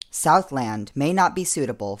Southland may not be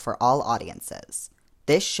suitable for all audiences.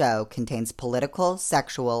 This show contains political,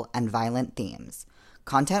 sexual, and violent themes.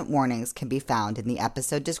 Content warnings can be found in the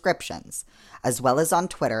episode descriptions, as well as on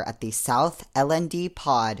Twitter at the South LND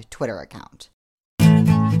Pod Twitter account.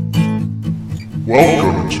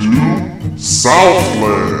 Welcome to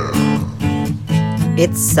Southland.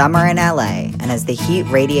 It's summer in LA, and as the heat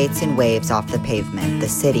radiates in waves off the pavement, the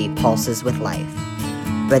city pulses with life.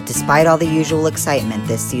 But despite all the usual excitement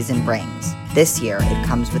this season brings, this year it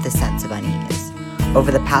comes with a sense of unease. Over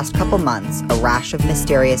the past couple months, a rash of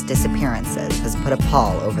mysterious disappearances has put a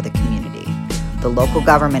pall over the community. The local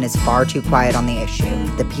government is far too quiet on the issue.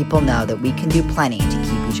 The people know that we can do plenty to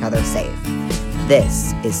keep each other safe.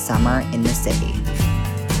 This is Summer in the City.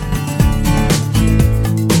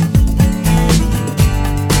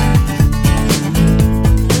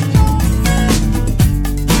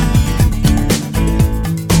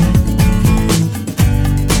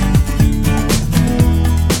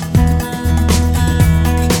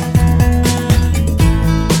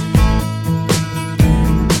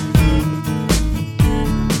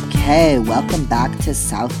 Hey, welcome back to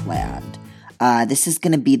Southland. This is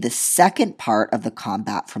going to be the second part of the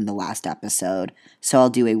combat from the last episode, so I'll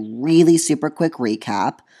do a really super quick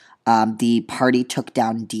recap. The party took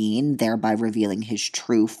down Dean, thereby revealing his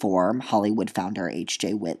true form, Hollywood founder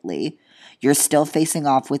H.J. Whitley. You're still facing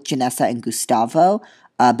off with Janessa and Gustavo,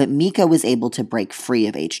 but Mika was able to break free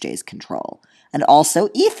of H.J.'s control. And also,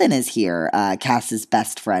 Ethan is here, Cass's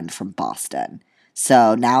best friend from Boston.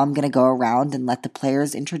 So now I'm going to go around and let the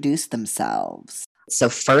players introduce themselves. So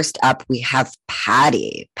first up, we have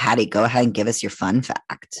Patty. Patty, go ahead and give us your fun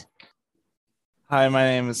fact. Hi, my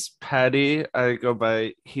name is Patty. I go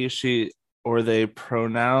by he, she, or they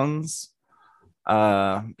pronouns.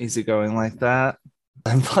 Easygoing like that.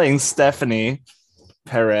 I'm playing Stephanie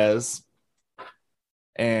Perez,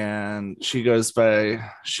 and she goes by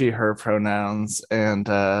she, her pronouns. And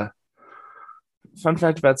fun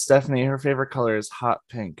fact about Stephanie, her favorite color is hot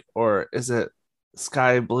pink, or is it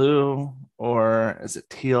sky blue, or is it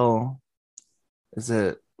teal? Is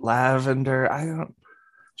it lavender?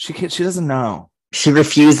 She doesn't know. She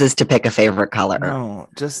refuses to pick a favorite color. No,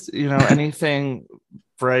 just, anything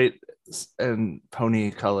bright and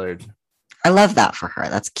pony colored. I love that for her.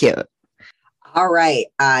 That's cute. All right.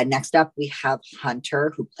 Next up, we have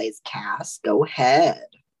Hunter, who plays Cass. Go ahead.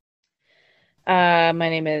 My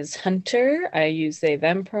name is Hunter. I use they,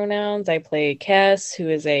 them pronouns. I play Cass, who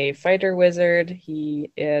is a fighter wizard. He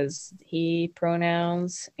is he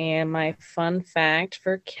pronouns. And my fun fact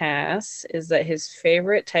for Cass is that his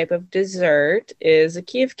favorite type of dessert is a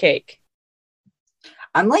Kiev cake.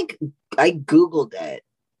 I Googled it,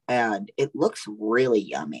 and it looks really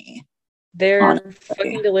yummy. They're honestly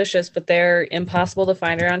fucking delicious, but they're impossible to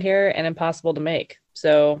find around here and impossible to make.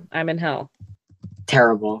 So I'm in hell.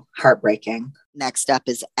 Terrible. Heartbreaking. Next up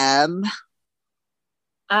is M.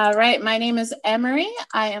 All right, my name is Emery.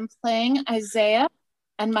 I am playing Isaiah.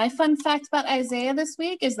 And my fun fact about Isaiah this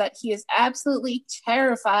week is that he is absolutely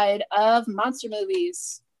terrified of monster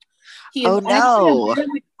movies. He is actually a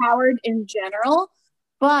very coward in general,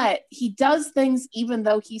 but he does things even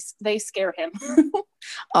though they scare him.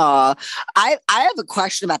 I have a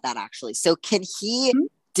question about that, actually. So can he...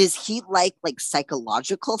 Does he like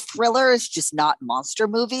psychological thrillers, just not monster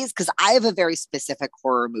movies? Because I have a very specific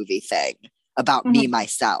horror movie thing about me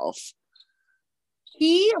myself.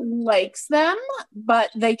 He likes them,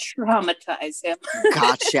 but they traumatize him.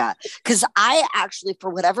 Gotcha. Because I actually, for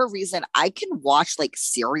whatever reason, I can watch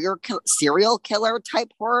serial killer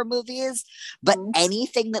type horror movies, but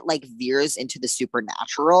anything that veers into the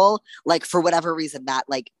supernatural, for whatever reason, that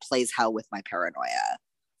plays hell with my paranoia.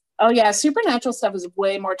 Oh yeah, supernatural stuff is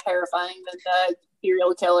way more terrifying than the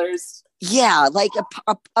serial killers. Yeah,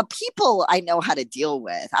 a people I know how to deal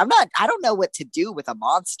with. I don't know what to do with a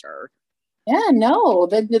monster. Yeah, no,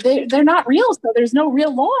 they're not real, so there's no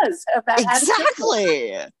real laws about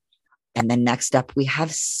exactly. And then next up we have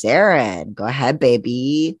Saren. Go ahead,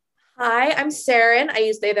 baby. Hi, I'm Saren. I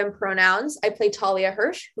use they, them pronouns. I play Talia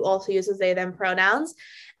Hirsch, who also uses they, them pronouns.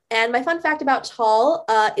 And my fun fact about Tal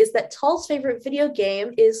is that Tal's favorite video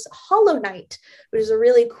game is Hollow Knight, which is a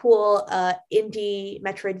really cool indie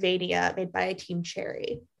Metroidvania made by Team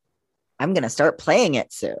Cherry. I'm going to start playing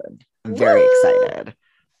it soon. I'm very excited.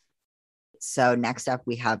 So next up,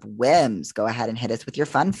 we have Wims. Go ahead and hit us with your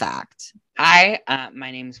fun fact. Hi,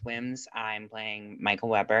 my name's Wims. I'm playing Michael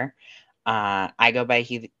Weber. I go by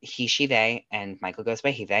he, she, they, and Michael goes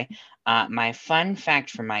by he, they. My fun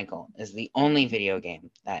fact for Michael is the only video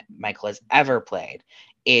game that Michael has ever played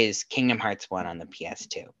is Kingdom Hearts 1 on the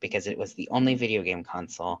PS2, because it was the only video game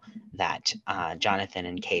console that Jonathan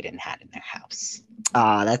and Caden had in their house.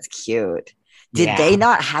 Oh, that's cute. Did they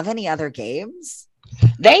not have any other games?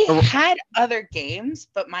 They had other games,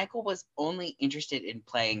 but Michael was only interested in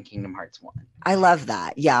playing Kingdom Hearts 1. I love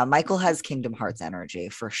that. Yeah, Michael has Kingdom Hearts energy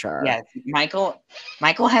for sure. Yeah, Michael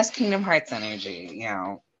has Kingdom Hearts energy, you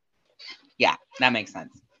know. Yeah, that makes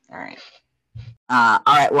sense. All right. All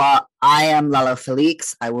right. Well, I am Lalo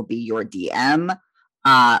Felix. I will be your DM.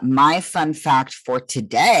 My fun fact for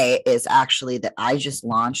today is actually that I just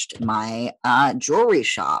launched my jewelry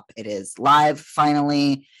shop. It is live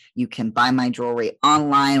finally. You can buy my jewelry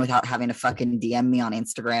online without having to fucking DM me on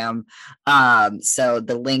Instagram. So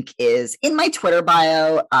the link is in my Twitter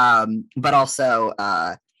bio. But also,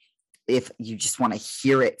 if you just want to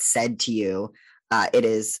hear it said to you, it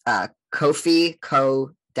is Ko-fi,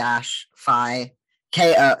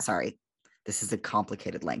 sorry, this is a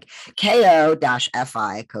complicated link.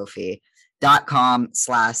 ko-fi,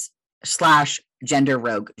 Kofi.com/gender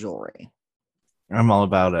rogue jewelry. I'm all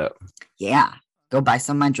about it. Yeah, go buy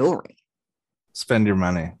some of my jewelry. Spend your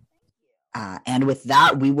money. And with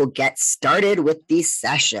that, we will get started with the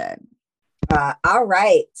session. All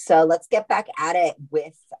right, so let's get back at it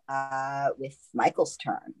with Michael's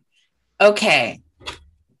turn. Okay.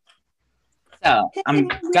 So I'm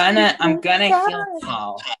gonna heal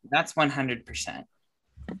Paul. That's 100%.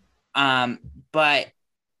 But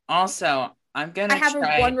also I'm gonna. I have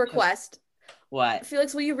one request. What?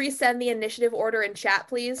 Felix, will you resend the initiative order in chat,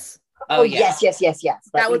 please? Oh yes.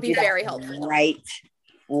 That would be very helpful.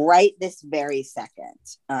 Right this very second,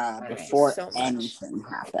 before anything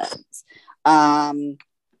happens. I'm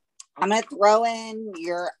gonna throw in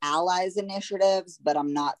your allies' initiatives, but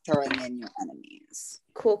I'm not throwing in your enemies.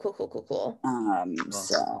 Cool. Cool.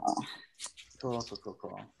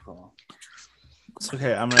 It's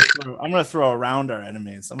okay. I'm gonna throw around our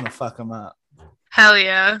enemies. I'm gonna fuck them up. Hell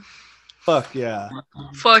yeah. Fuck yeah.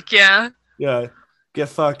 Fuck yeah. Yeah. Get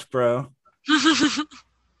fucked, bro. The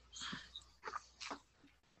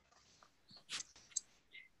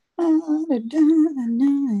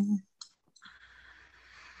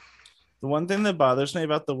one thing that bothers me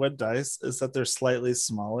about the wood dice is that they're slightly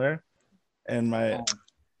smaller, and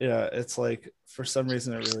it's like for some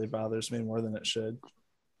reason it really bothers me more than it should.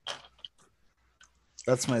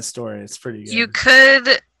 That's my story. It's pretty good. You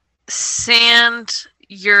could sand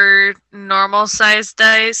your normal size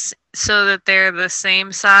dice so that they're the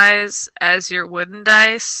same size as your wooden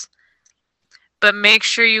dice, but make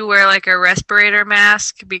sure you wear like a respirator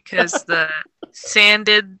mask because the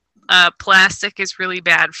sanded plastic is really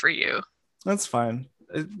bad for you. That's fine.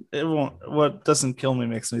 It won't. What doesn't kill me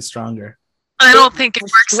makes me stronger. I don't think it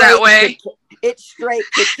works that way. It's straight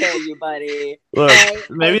to kill you, buddy. Look,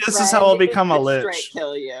 maybe this is how I'll become a lich. Straight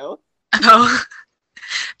kill you. Oh,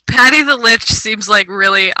 Patty the Lich seems like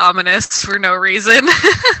really ominous for no reason.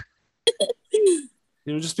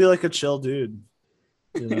 He would just be like a chill dude,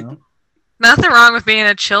 you know? Nothing wrong with being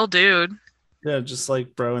a chill dude. Yeah, just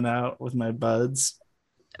like broing out with my buds.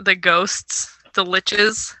 The ghosts, the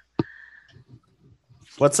liches.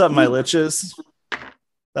 What's up, my liches?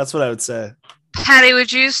 That's what I would say. Patty,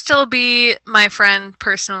 would you still be my friend,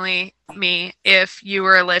 personally, me, if you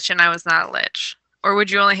were a lich and I was not a lich? Or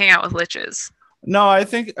would you only hang out with liches? No, I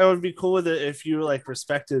think I would be cool with it if you like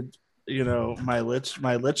respected, you know, my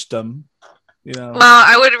lichdom. You know. Well,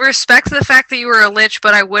 I would respect the fact that you were a lich,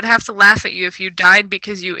 but I would have to laugh at you if you died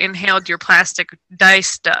because you inhaled your plastic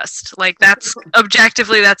dice dust. Like, that's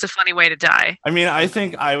objectively, that's a funny way to die. I mean, I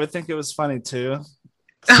would think it was funny too.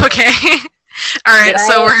 So. Okay. All right,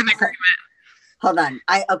 so we're in agreement. Hold on.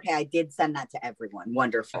 I did send that to everyone.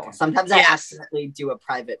 Wonderful. Okay. Sometimes I accidentally do a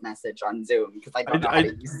private message on Zoom because I don't know how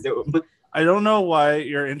to use Zoom. I don't know why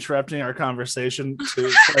you're interrupting our conversation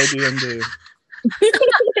to play D&D.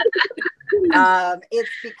 It's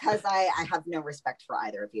because I have no respect for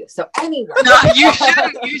either of you. So anyway. No,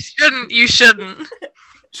 you shouldn't.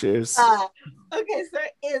 Cheers. Okay, so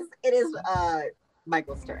it is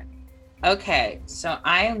Michael's turn. Okay, so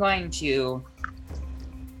I am going to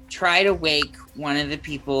try to wake one of the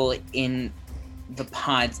people in the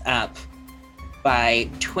pods up by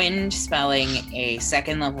twin spelling a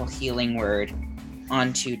second level healing word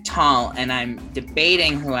onto Tall, and I'm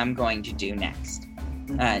debating who I'm going to do next.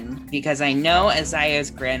 Because I know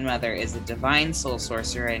Isaiah's grandmother is a divine soul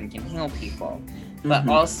sorcerer and can heal people, but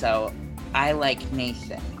also I like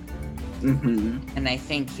Nathan, and I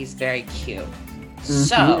think he's very cute.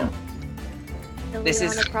 So This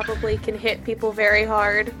is- Ileana probably can hit people very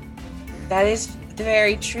hard. That is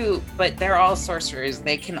very true, but they're all sorcerers.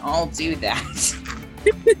 They can all do that.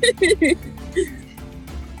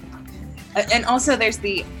 And also, there's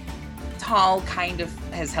the Tall kind of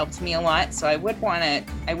has helped me a lot, so I would want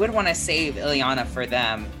to save Ileana for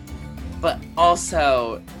them. But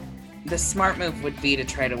also, the smart move would be to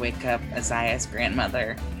try to wake up Isaiah's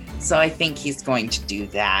grandmother. So I think he's going to do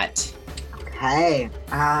that. Okay.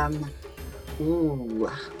 Ooh.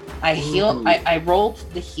 I rolled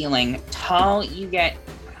the healing. Tall, you get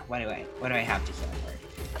what do I have to heal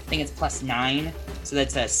for? I think it's +9, so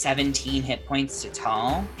that's a 17 hit points to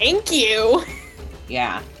Tall. Thank you.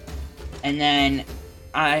 Yeah. And then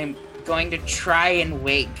I'm going to try and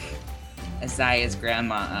wake Isaiah's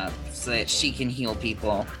grandma up so that she can heal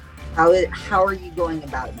people. How are you going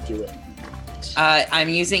about doing that? I'm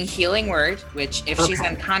using Healing Word, which, if she's Okay.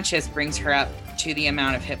 unconscious, brings her up to the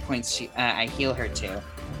amount of hit points I heal her to,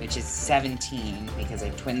 which is 17, because I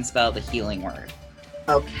twin spell the Healing Word.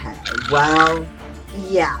 Okay, well,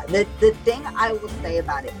 yeah, the thing I will say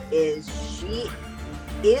about it is she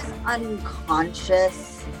is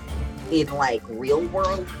unconscious in, like, real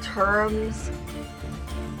world terms.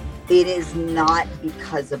 It is not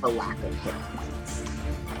because of a lack of hit points.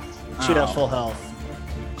 She'd have full health.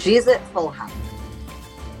 She's at full health.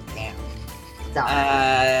 Damn. So,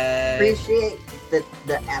 appreciate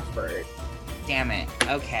the effort. Damn it.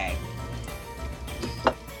 Okay.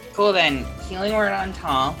 Cool then. Healing Word on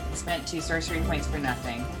Tall. Spent 2 sorcery points for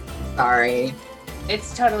nothing. Sorry.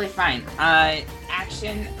 It's totally fine.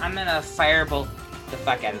 Action. I'm gonna firebolt the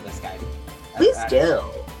fuck out of this guy. Please do.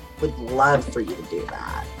 Would love for you to do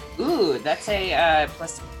that. Ooh, that's a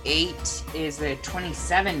 +8 is a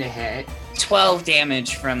 27 to hit. 12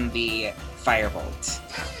 damage from the firebolt.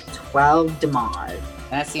 12 damage.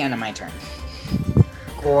 That's the end of my turn.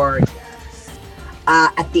 Gorgeous.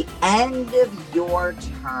 At the end of your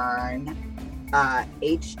turn,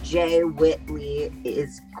 H.J. Whitley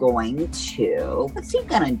is going to... What's he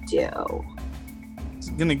gonna do? He's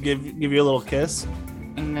gonna give you a little kiss.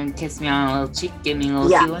 And then kiss me on a little cheek, give me a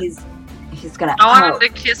little Yeah, feeling. he's gonna... I want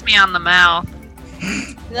him to kiss me on the mouth.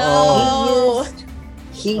 No.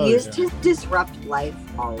 He Oh, used yeah. his disrupt life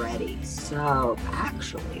already. So,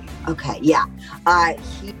 actually... Okay, yeah.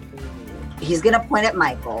 He's gonna point at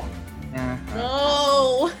Michael.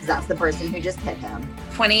 No. 'Cause that's the person who just hit him.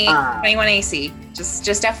 21 AC. Just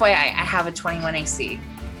FYI, I have a 21 AC.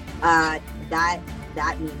 That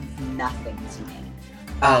means nothing to me.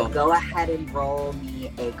 Oh. Go ahead and roll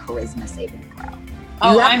me a charisma saving throw.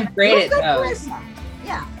 Oh, You have- I'm great you at have good those. charisma.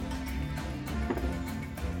 Yeah.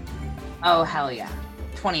 Oh, hell yeah.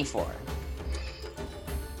 24.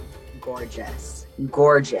 Gorgeous.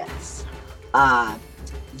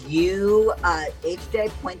 HJ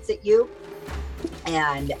points at you,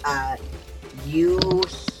 and you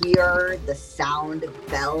hear the sound of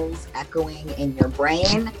bells echoing in your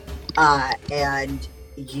brain, and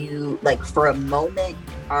you, like, for a moment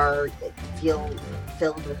feel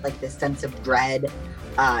filled with, like, this sense of dread,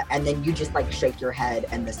 and then you just, like, shake your head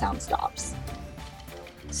and the sound stops.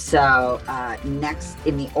 So next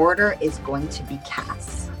in the order is going to be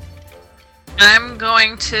Cass. I'm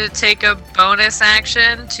going to take a bonus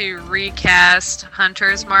action to recast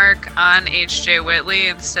Hunter's Mark on H.J. Whitley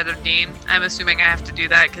instead of Dean. I'm assuming I have to do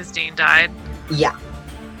that because Dean died. Yeah.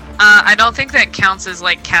 I don't think that counts as,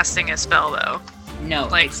 like, casting a spell, though. No,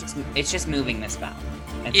 Like- it's just moving the spell.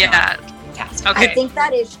 It's Yeah. not cast. Okay. I think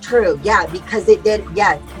that is true. Yeah, because it did.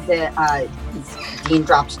 Yeah, because Dean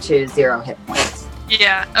dropped to 0 hit points.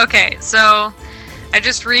 Yeah, okay, so I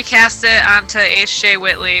just recast it onto H.J.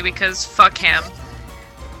 Whitley because fuck him.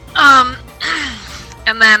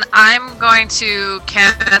 And then I'm going to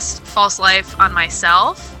cast False Life on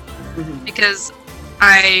myself Mhm. because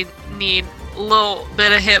I need a little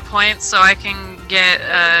bit of hit points so I can get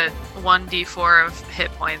a 1d4 of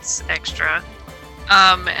hit points extra.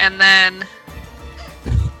 And then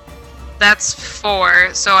that's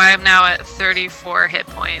 4, so I am now at 34 hit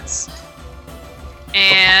points.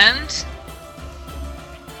 And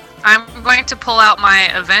I'm going to pull out my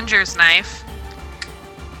Avenger's Knife.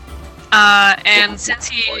 And since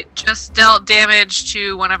he just dealt damage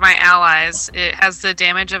to one of my allies, it has the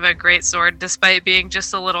damage of a greatsword despite being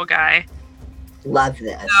just a little guy. Love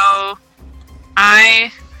this. So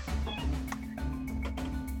I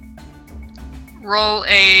roll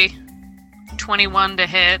a 21 to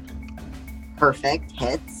hit. Perfect.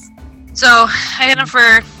 Hits. So I hit him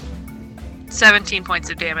for 17 points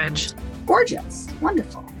of damage. Gorgeous.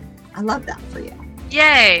 Wonderful. I love that for you.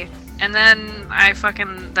 Yay! And then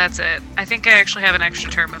that's it. I think I actually have an extra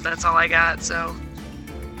turn, but that's all I got, so.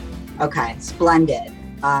 Okay, splendid.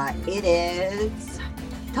 It is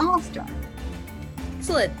Tall's turn.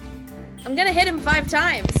 Excellent. I'm gonna hit him 5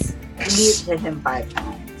 times. Please hit him 5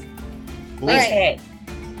 times. Please Right. hit.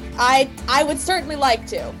 I would certainly like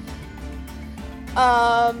to.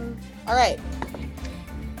 All right.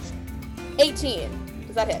 18.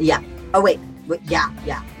 Does that hit? Yeah. Oh wait. Yeah.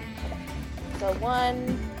 So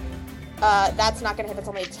 1. That's not gonna hit. That's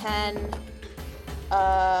only 10.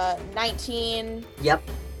 19. Yep.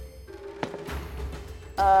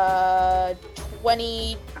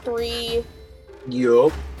 23.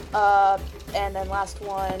 Yup. And then last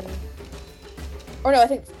one. Or no, I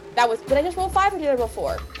think that was. Did I just roll 5 or did I roll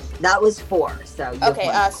 4? That was 4. So you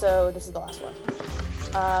Okay. So this is the last one.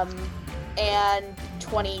 And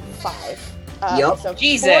 25. Yup. So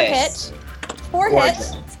Jesus. 4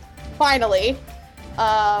 Gorgeous. hits. Finally.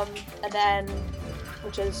 And then,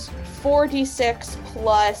 which is 4d6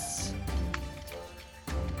 plus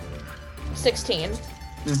 16.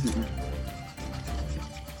 Mm-hmm.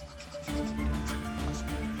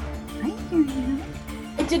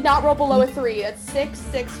 It did not roll below a 3. It's 6,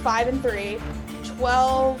 6, 5, and 3.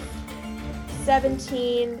 12,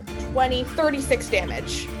 17, 20, 36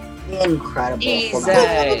 damage. Incredible. Jesus.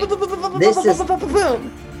 This is-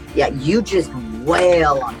 Boom. Yeah, you just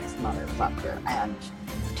wail on this motherfucker and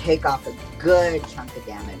take off a good chunk of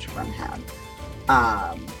damage from him.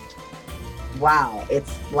 Wow,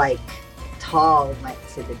 it's like Tall went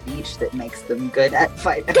to the beach that makes them good at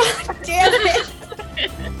fighting. God damn it.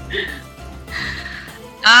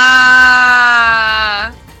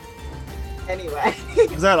 Anyway,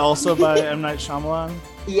 Is that also by M. Night Shyamalan?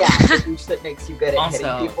 yeah, the beach that makes you good at hitting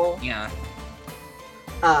Also, people. yeah.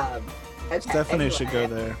 Okay, Stephanie should go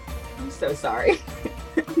anyway, there. I'm so sorry.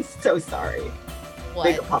 I'm so sorry. What?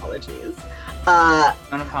 Big apologies.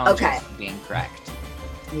 Don't apologize Okay. for being correct.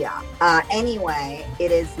 Yeah. Anyway,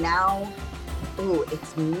 it is now. Ooh,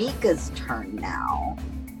 it's Mika's turn now.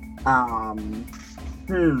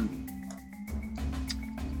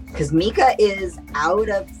 Because Mika is out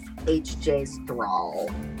of HJ's thrall.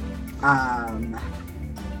 Let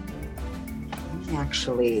me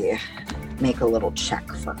actually make a little check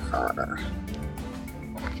for her.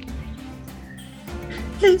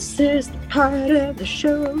 This is the part of the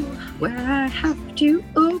show where I have to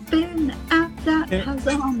open the app that has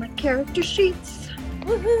all my character sheets.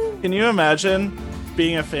 Woohoo. Can you imagine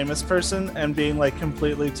being a famous person and being like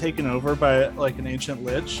completely taken over by like an ancient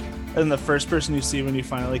lich, and the first person you see when you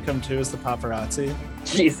finally come to is the paparazzi?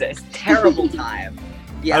 Jesus, terrible time.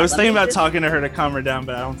 Yeah, I was let thinking me about just- talking to her to calm her down,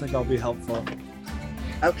 but I don't think I'll be helpful.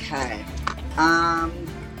 Okay.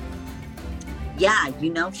 Yeah,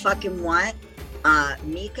 you know fucking what?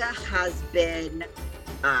 Mika has been,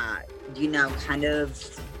 kind of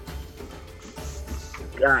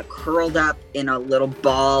curled up in a little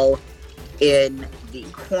ball in the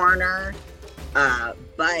corner,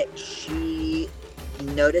 but she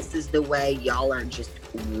notices the way y'all are just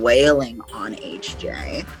wailing on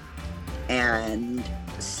HJ, and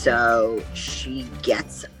so she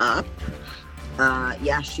gets up.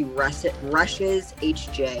 She rushes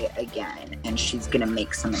HJ again, and she's gonna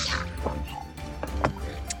make some attack from him.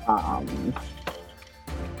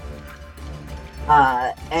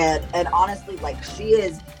 And honestly, like, she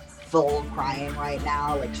is full crying right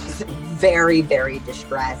now. Like, she's very, very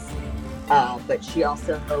distressed. But she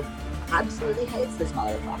also absolutely hates this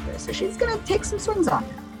motherfucker, so she's gonna take some swings on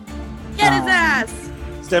him. Get his ass.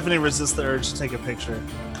 Stephanie resists the urge to take a picture.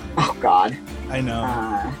 Oh God. I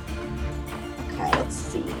know. Okay, let's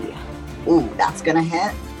see. Ooh, that's gonna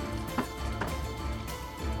hit.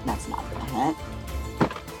 That's not gonna hit.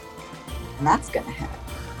 And that's gonna hit.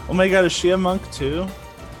 Oh my god, is she a monk too?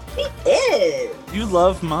 He is. You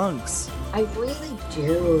love monks. I really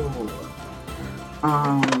do.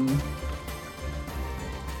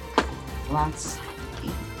 Let's.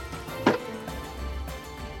 Is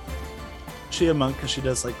she a monk because she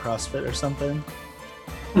does like CrossFit or something?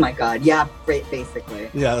 Oh my God. Yeah, great. Basically.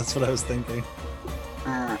 Yeah, that's what I was thinking.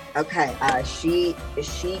 Okay. She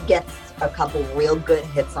gets a couple real good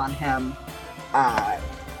hits on him.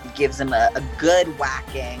 Gives him a good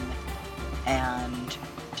whacking, and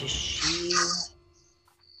does she?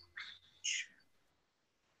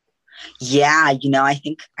 Yeah, I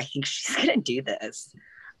think she's gonna do this.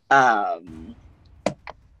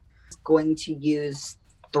 Going to use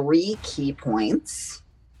 3 key points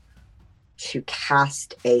to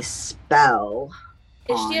cast a spell.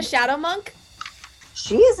 Is she a shadow monk?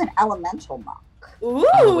 She is an elemental monk. Ooh.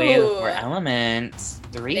 Oh, wait, for elements.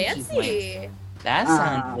 3 key points. Fancy. That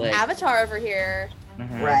sounds like. Avatar over here.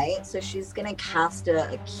 Mhm. Right? So she's gonna cast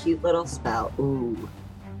a cute little spell. Ooh.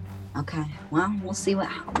 Okay. Well, we'll see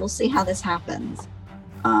how this happens.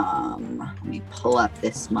 Let me pull up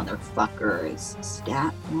this motherfucker's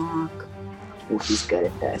stat block. Oh, he's good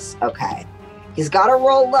at this. Okay. He's got to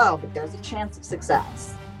roll low, but there's a chance of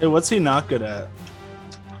success. Hey, what's he not good at?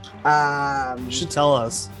 You should tell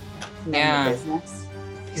us. Name the business.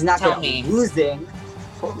 He's not Tell good me. at losing.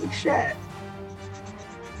 Holy shit.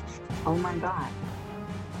 Oh my god.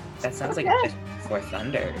 That sounds like Okay. Four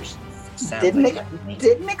Thunders. Sounds Didn't like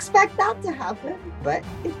didn't expect that to happen, but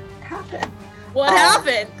it happened. What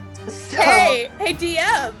happened? So, Hey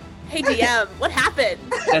DM. Hey DM, what happened?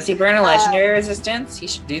 Does he burn a legendary resistance? He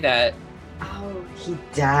should do that. Oh, he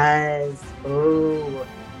does. Oh.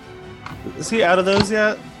 Is he out of those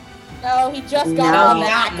yet? No, he just No. got No, on he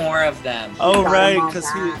that. got more of them. Oh, got him right, all because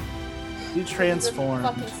back. he transformed.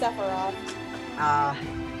 Fucking Sephiroth.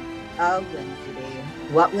 Oh, Lindsay,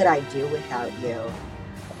 what would I do without you?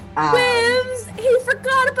 Wims! He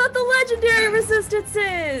forgot about the legendary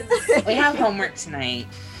resistances! We have homework tonight.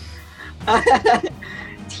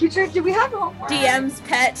 Teacher, do we have homework? DM's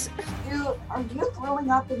pet. Are you throwing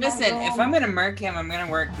up in my Listen, room? if I'm gonna murk him, I'm gonna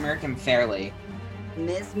murk him fairly.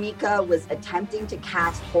 Ms. Mika was attempting to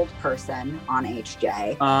cast Hold Person on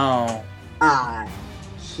HJ. Oh.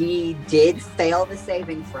 He did fail the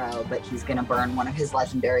saving throw, but he's gonna burn one of his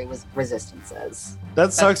legendary resistances.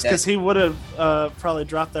 That sucks dead. because he would have probably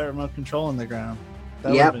dropped that remote control on the ground. That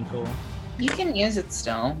would Yep. have been cool. You can use it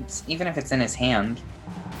still, even if it's in his hand.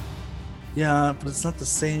 Yeah, but it's not the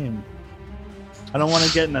same. I don't want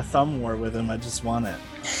to get in a thumb war with him. I just want it.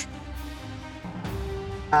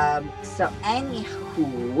 So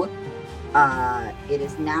anywho, it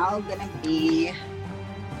is now gonna be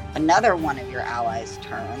another one of your allies'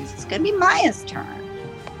 turns. It's gonna be Maya's turn.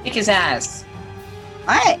 Kick his ass.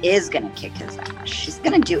 Maya is gonna kick his ass. She's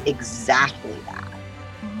gonna do exactly that.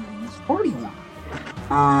 41.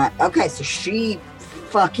 Okay, so she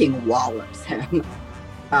fucking wallops him.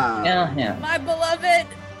 Kill him. My beloved.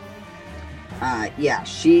 Yeah,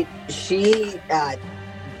 she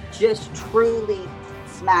just truly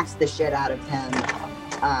smacks the shit out of him.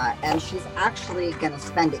 And she's actually gonna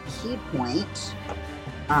spend a key point,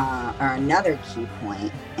 or another key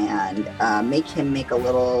point, and make him make a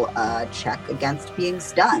little check against being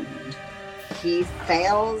stunned. He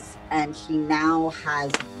fails, and he now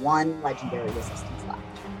has one legendary resistance left.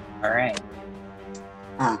 Alright.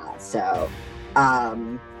 So,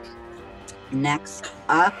 next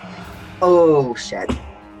up, oh shit.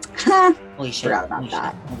 Holy shit. Forgot about Holy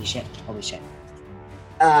that. shit. Holy shit. Holy shit.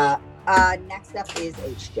 Next up is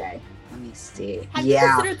HJ. Let me see. Have you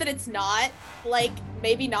Yeah. considered that it's not? Like,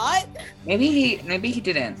 maybe not? Maybe he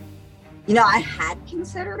didn't. You know, I had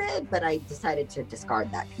considered it, but I decided to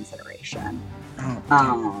discard that consideration.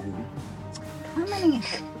 Oh, How many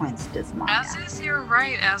hit points does Maya As is your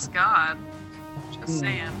right as God. Just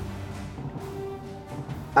saying.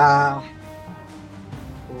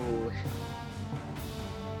 Ooh.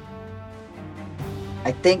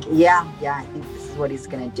 I think, yeah, I think this is what he's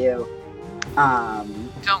gonna do.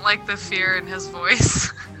 Don't like the fear in his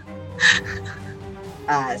voice.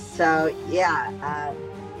 So yeah,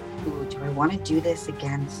 ooh, do I want to do this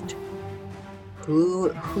against?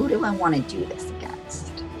 Who do I want to do this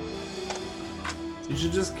against? You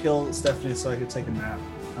should just kill Stephanie so I could take a nap.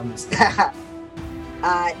 I'm just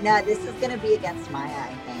No, this is gonna be against Maya,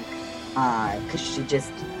 I think, because she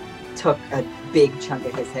just took a big chunk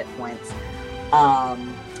of his hit points.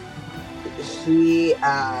 He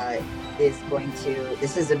is going to.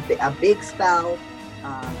 This is a big spell,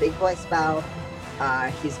 big boy spell.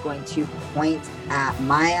 He's going to point at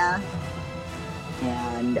Maya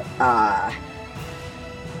and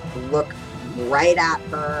look right at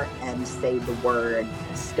her and say the word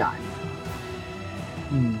stun.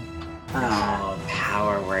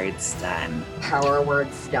 Power word stun. Power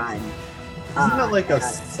word stun. Isn't that like a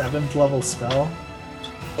 7th level spell?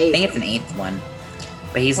 I think it's an 8th one.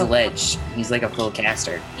 But he's a lich. He's like a full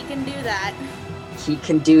caster. He can do that. He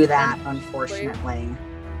can do that, unfortunately.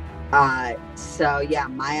 So yeah,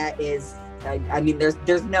 Maya is. I mean,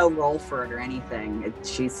 there's no roll for it or anything.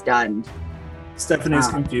 She's stunned. Stephanie's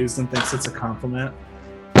confused and thinks it's a compliment.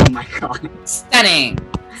 Oh my god! Stunning.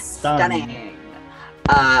 Stunning.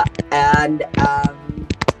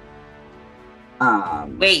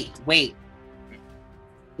 Wait.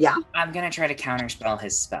 Yeah. I'm gonna try to counterspell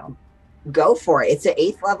his spell. Go for it. It's an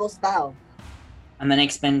 8th level spell. I'm gonna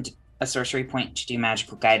expend a sorcery point to do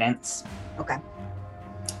magical guidance. Okay.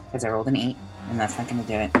 Because I rolled an 8, and that's not gonna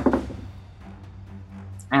do it.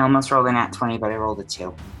 I almost rolled a nat 20, but I rolled a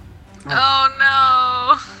 2. Oh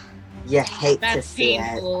no! You hate to That's see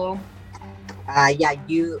painful. it.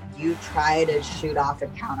 You try to shoot off a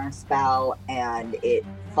counter spell and it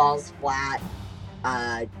falls flat.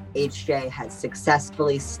 HJ has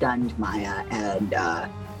successfully stunned Maya and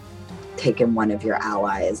taken one of your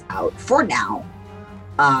allies out for now.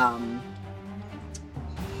 That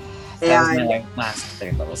was my last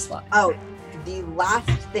third level slot. Oh, the last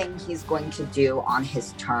thing he's going to do on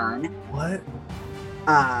his turn. What?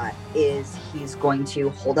 Is he's going to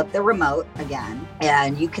hold up the remote again,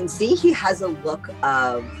 and you can see he has a look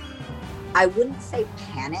of, I wouldn't say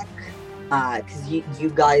panic, because you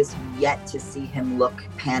guys yet to see him look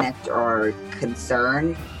panicked or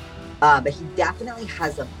concerned, but he definitely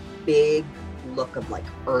has a big look of like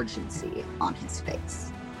urgency on his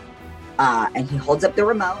face. And he holds up the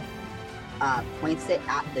remote, points it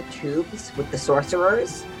at the tubes with the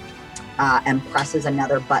sorcerers, and presses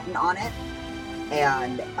another button on it.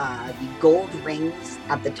 And the gold rings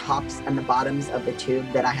at the tops and the bottoms of the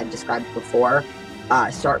tube that I had described before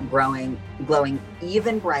start glowing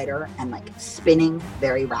even brighter and like spinning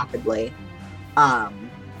very rapidly.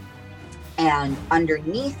 And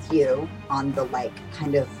underneath you on the like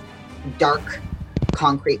kind of dark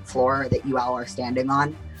concrete floor that you all are standing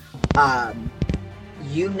on,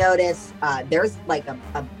 you notice there's like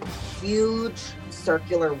a huge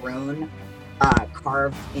circular rune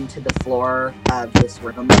carved into the floor of this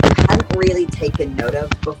room that you hadn't really taken note of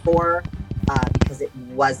before because it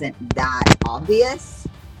wasn't that obvious.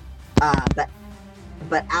 But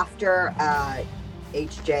after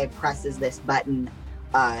HJ presses this button,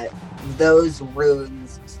 those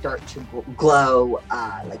runes start to glow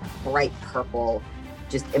like bright purple,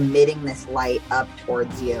 just emitting this light up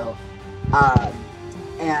towards you.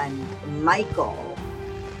 And Michael,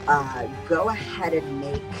 go ahead and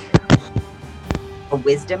make a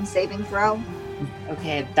wisdom saving throw.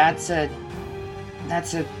 Okay, that's a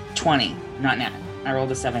 20, not nat. I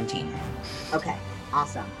rolled a 17. Okay,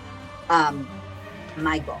 awesome.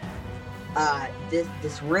 Michael,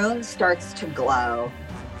 this rune starts to glow,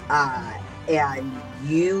 and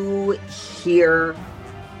you hear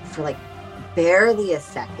for like barely a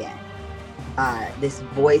second this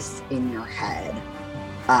voice in your head.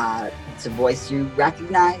 It's a voice you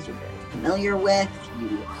recognize, you're very familiar with, you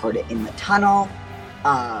heard it in the tunnel.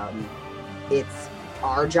 It's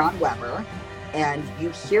R. John Weber, and you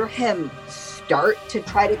hear him start to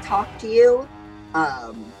try to talk to you,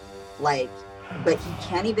 but he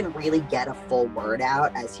can't even really get a full word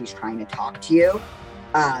out as he's trying to talk to you,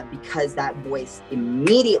 because that voice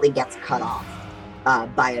immediately gets cut off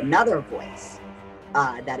by another voice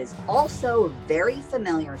that is also very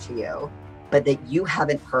familiar to you, but that you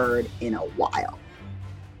haven't heard in a while.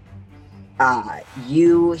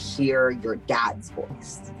 You hear your dad's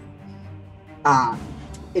voice.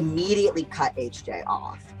 Immediately cut HJ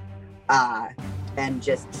off and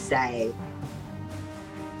just say,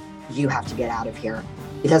 you have to get out of here.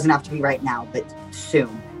 It doesn't have to be right now, but soon.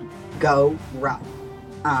 Go run.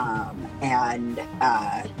 And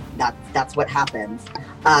that's what happens.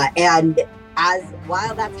 And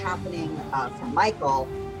while that's happening for Michael,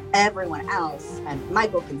 everyone else, and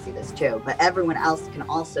Michael can see this too, but everyone else can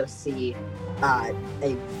also see a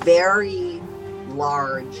very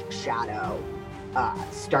large shadow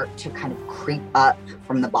start to kind of creep up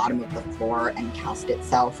from the bottom of the floor and cast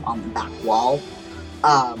itself on the back wall.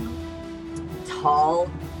 Tall,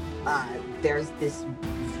 there's this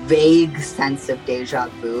vague sense of deja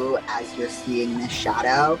vu as you're seeing this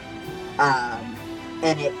shadow,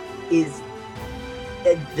 and it is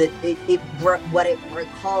what it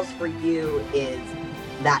recalls for you is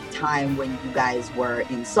that time when you guys were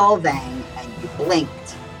in Solvang and you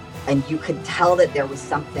blinked and you could tell that there was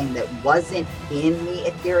something that wasn't in the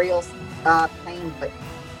ethereal plane but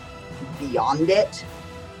beyond it,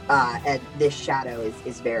 and this shadow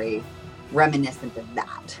is very reminiscent of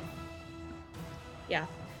that. Yeah.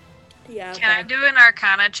 Can I do an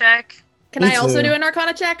Arcana check? Can I also do an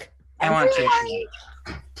Arcana check? I want to.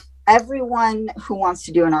 Everyone who wants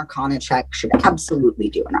to do an Arcana check should absolutely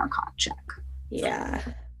do an Arcana check. Yeah.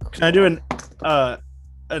 Can I do an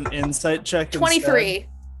insight check? 23. Instead?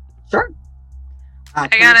 Sure. I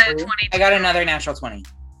got a 23. 20. I got another natural 20.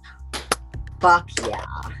 Fuck yeah.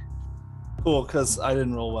 Cool, because I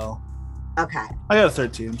didn't roll well. Okay. I got a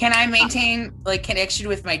 13. Can I maintain like connection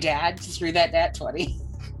with my dad through that nat 20?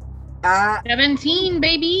 17,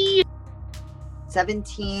 baby.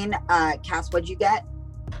 17. Cass, what'd you get?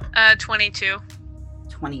 22.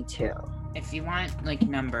 22. If you want like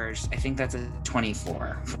numbers, I think that's a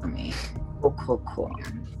 24 for me. Cool.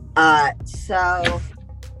 So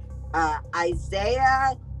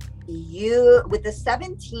Isaiah, you with the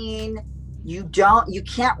 17, you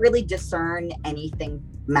can't really discern anything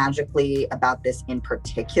magically about this in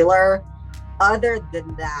particular. Other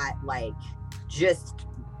than that, like, just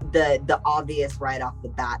the obvious right off the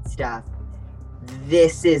bat stuff,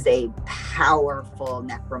 this is a powerful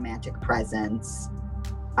necromantic presence.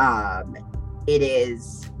 It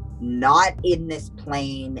is not in this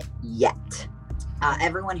plane yet.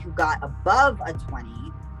 Everyone who got above a 20,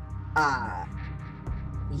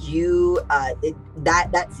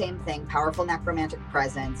 that same thing, powerful necromantic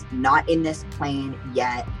presence, not in this plane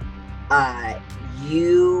yet.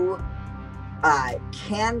 You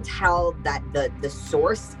can tell that the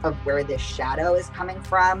source of where this shadow is coming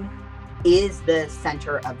from is the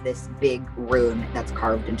center of this big rune that's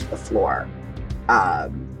carved into the floor.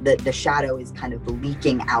 The shadow is kind of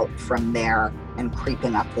leaking out from there and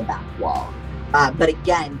creeping up the back wall. But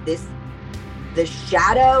again, the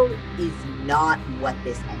shadow is not what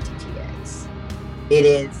this entity is. It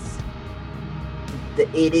is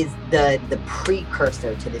the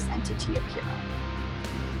precursor to this entity appearing.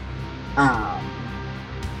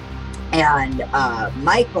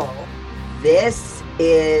 Michael, this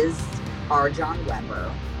is Arjon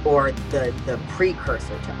Weber, or the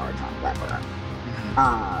precursor to Arjon Weber.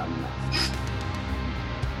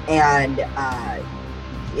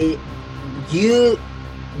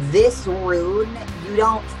 This rune, you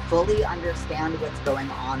don't fully understand what's going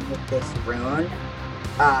on with this rune.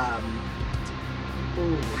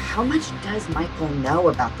 How much does Michael know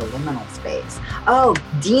about the liminal space? Oh,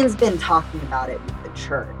 Dean's been talking about it with the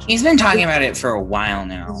church. He's been talking about it for a while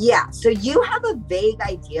now. Yeah, so you have a vague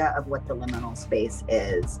idea of what the liminal space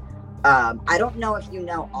is. I don't know if you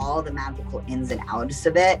know all the magical ins and outs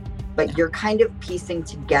of it, but you're kind of piecing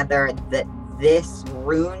together that this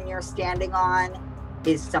rune you're standing on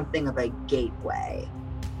is something of a gateway.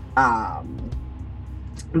 But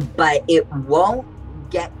it won't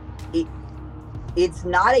get it. It's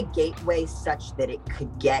not a gateway such that it could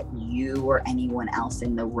get you or anyone else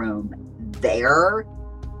in the room there.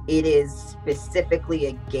 It is specifically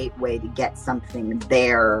a gateway to get something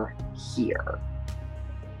there here.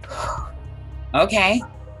 Okay.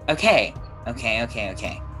 Does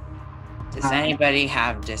anybody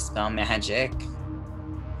have Dispel Magic?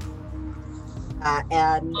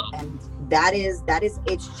 And that is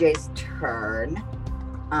HJ's turn.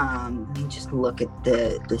 Let me just look at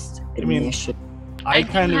this initiative. I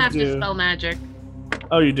kind of have do. Dispel Magic.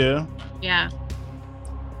 Oh, you do? Yeah.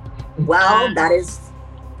 Well, that is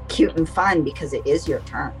cute and fun because it is your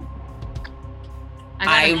turn.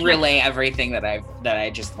 I relay everything that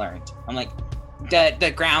I just learned. I'm like,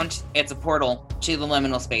 the ground, it's a portal to the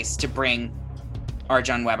liminal space to bring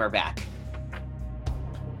Arjon Weber back.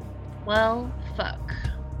 Well, fuck.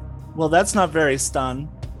 Well, that's not very stun.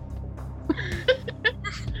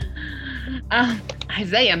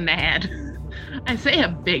 Isaiah mad. Isaiah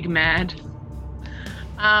big mad.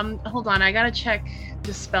 Hold on, I gotta check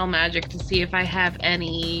Dispel Magic to see if I have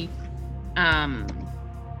any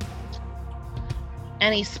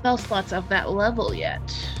spell slots of that level yet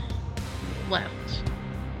left.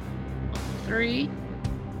 3.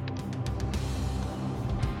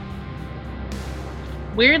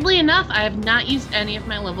 Weirdly enough, I have not used any of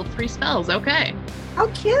my level 3 spells. Okay. How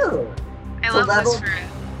cute. I love this for it.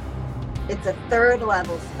 It's a 3rd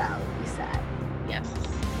level spell, you said. Yes.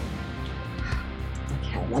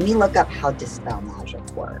 Okay, let me look up how Dispel Magic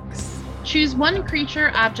works. Choose one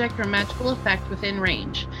creature, object, or magical effect within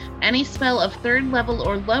range. Any spell of 3rd level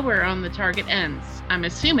or lower on the target ends. I'm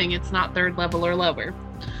assuming it's not 3rd level or lower.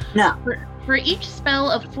 No. For each spell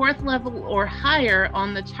of 4th level or higher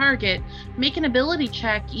on the target, make an ability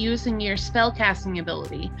check using your spellcasting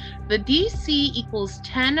ability. The DC equals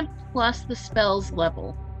 10 plus the spell's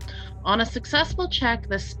level. On a successful check,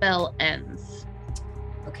 the spell ends.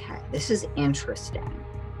 Okay, this is interesting.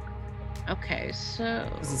 Okay, so...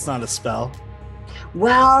 It's not a spell.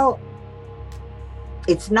 Well,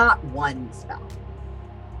 it's not one spell.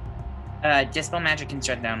 Dispel Magic can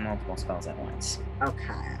shut down multiple spells at once.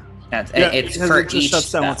 Okay. It's for it just each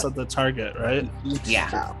shuts down spell. what's at the target, right? Yeah.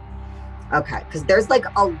 Spell. Okay, because there's like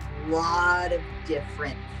a lot of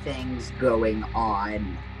different things going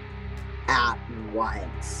on at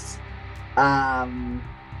once. I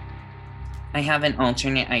have an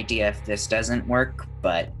alternate idea if this doesn't work,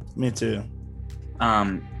 but Me too.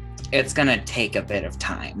 it's gonna take a bit of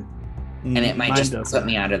time, and it might Mine just doesn't. put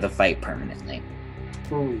me out of the fight permanently.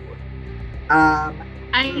 Ooh.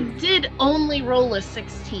 I did only roll a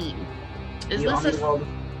 16. Is this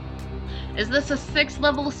a 6th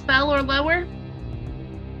level spell or lower?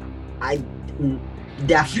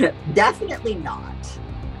 Definitely not.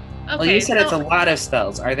 Okay, Well, you said it's a so lot of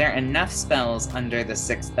spells. Are there enough spells under the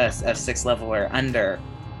 6th level or under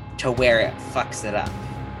to where it fucks it up?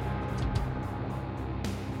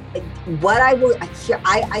 what I will here,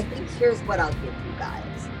 I think here's what I'll give you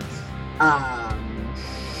guys.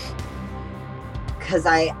 Because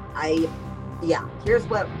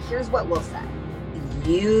here's what we'll say.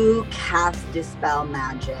 You cast Dispel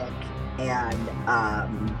Magic and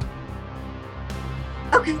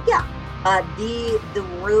okay, yeah. The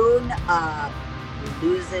rune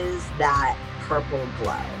loses that purple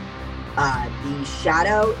glow. The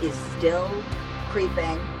shadow is still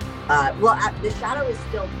creeping. The shadow is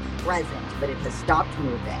still present, but it has stopped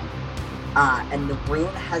moving. And the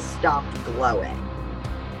rune has stopped glowing.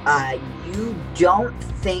 You don't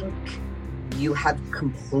think you have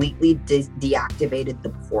completely deactivated the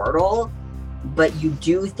portal, but you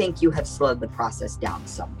do think you have slowed the process down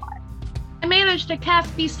somewhat. I managed to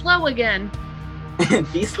cast Be Slow again.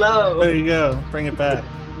 Be slow. There you go. Bring it back.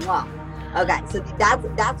 Okay, so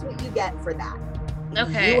that's what you get for that.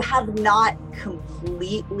 Okay. You have not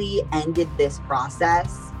completely ended this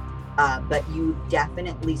process, but you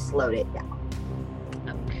definitely slowed it down.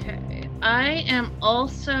 Okay. I am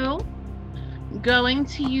also going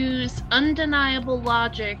to use undeniable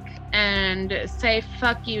logic and say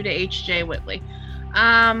fuck you to H.J. Whitley.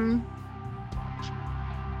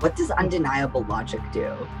 What does undeniable logic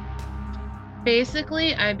do?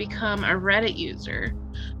 Basically, I become a Reddit user.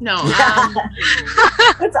 No.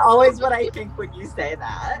 That's always what I think when you say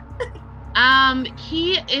that.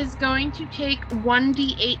 He is going to take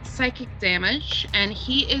 1d8 psychic damage, and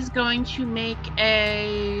he is going to make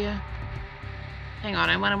a... Hang on,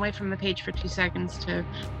 I went away from the page for 2 seconds to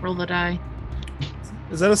roll the die.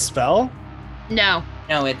 Is that a spell? No.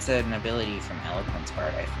 No, it's an ability from Eloquence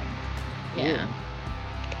Bard, I think. Yeah.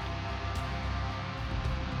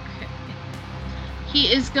 Okay.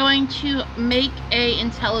 He is going to make a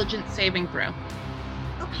intelligence saving throw.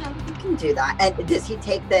 Okay, you can do that. And does he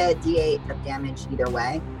take the d8 of damage either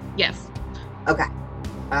way? Yes. Okay.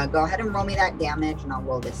 Go ahead and roll me that damage, and I'll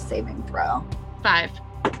roll this saving throw. 5.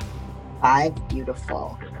 5,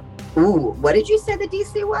 beautiful. Ooh, what did you say the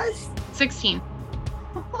DC was? 16.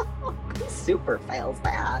 He super fails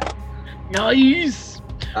that. Nice.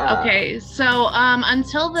 Okay, so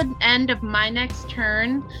until the end of my next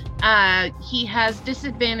turn, he has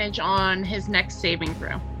disadvantage on his next saving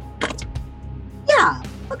throw. Yeah,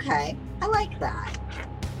 okay. I like that.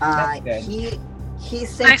 He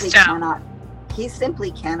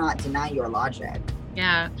simply cannot deny your logic.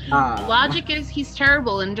 Yeah. Logic is he's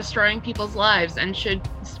terrible in destroying people's lives and should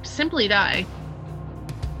simply die.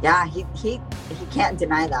 Yeah, he can't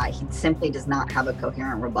deny that. He simply does not have a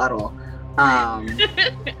coherent rebuttal. All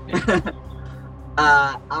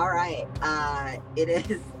right. It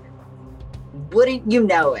is. Wouldn't you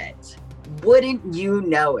know it? Wouldn't you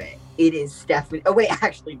know it? It is Stephanie. Oh wait,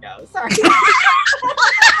 actually no. Sorry.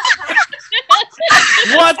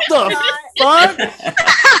 What the fuck?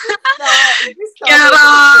 Get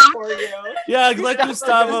him! Yeah, let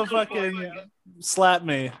Gustavo fucking slap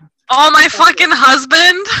me. Oh, my fucking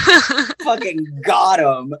husband! Fucking got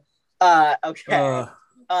him. Okay.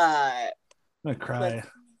 I'm gonna cry.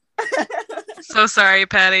 So sorry,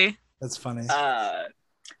 Patty. That's funny.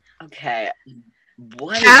 Okay.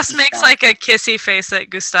 Cass makes like a kissy face at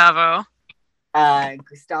Gustavo.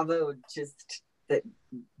 Gustavo just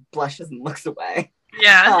blushes and looks away.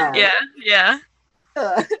 Yeah.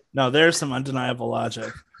 No, there's some undeniable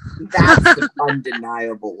logic. That's some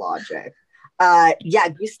undeniable logic. Yeah,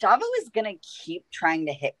 Gustavo is gonna keep trying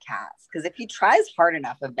to hit Cass because if he tries hard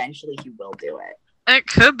enough, eventually he will do it. It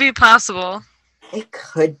could be possible. It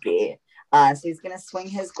could be. So he's gonna swing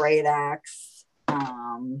his great axe.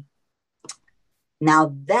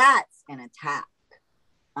 Now that's an attack.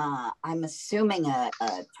 I'm assuming a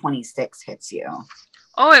 26 hits you.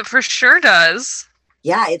 Oh, it for sure does.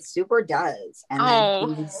 Yeah, it super does. And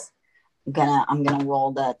then I'm gonna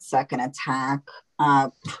roll that second attack.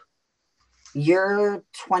 You're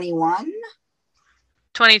 21?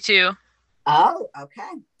 22. Oh,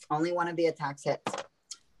 okay. Only one of the attacks hits.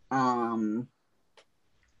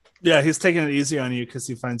 Yeah, he's taking it easy on you because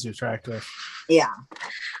he finds you attractive. Yeah.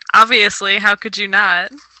 Obviously, how could you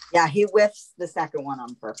not? Yeah, he whiffs the second one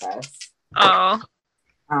on purpose. Oh.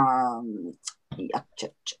 Yeah.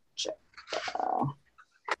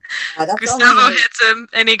 Gustavo hits him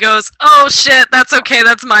and he goes, "Oh shit, that's okay,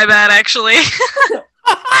 that's my bad actually."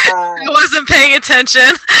 I wasn't paying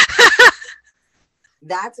attention.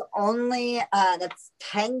 That's only that's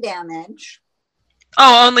 10 damage.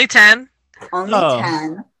 Oh, only 10? Only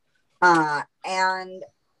 10. And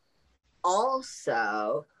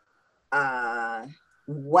also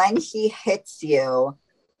when he hits you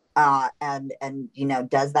and you know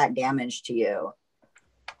does that damage to you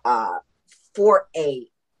for a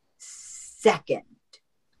second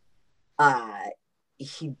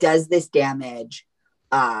he does this damage,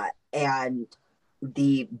 and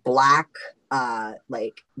the black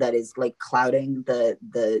like that is like clouding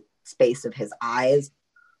the space of his eyes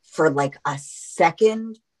for like a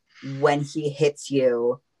second. When he hits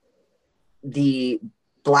you, the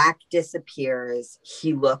black disappears.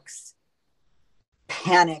 He looks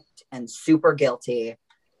panicked and super guilty,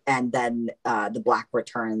 and then the black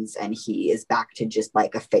returns, and he is back to just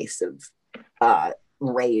like a face of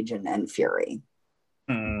rage and fury.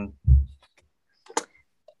 And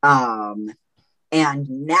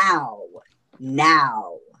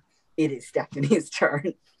now it is Stephanie's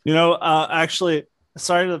turn. Actually,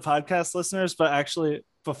 sorry to the podcast listeners, but actually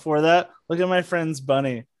before that, look at my friend's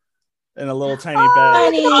bunny in a little tiny bed.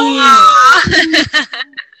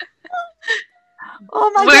 Oh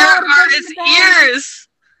my Where God! are his ears?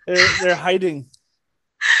 They're hiding.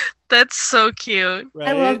 That's so cute. Right?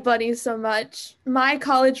 I love bunnies so much. My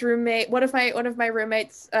college roommate, one of my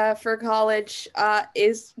roommates for college,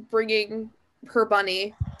 is bringing her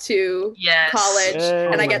bunny to college, Yay.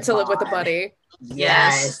 and I get to live with the bunny.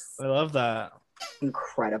 Yes. I love that.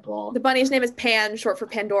 Incredible. The bunny's name is Pan, short for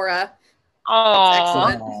Pandora. Oh,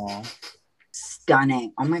 Excellent.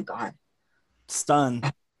 Stunning. Oh my God. Stun.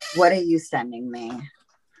 What are you sending me?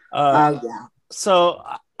 Yeah. So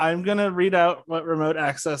I'm going to read out what remote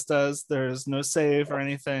access does. There's no save or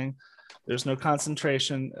anything. There's no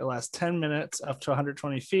concentration. It lasts 10 minutes up to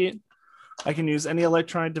 120 feet. I can use any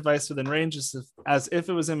electronic device within range as if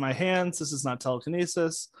it was in my hands. This is not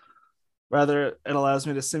telekinesis. Rather, it allows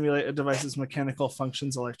me to simulate a device's mechanical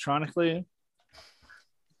functions electronically.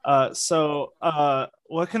 So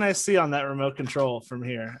what can I see on that remote control from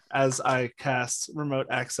here as I cast remote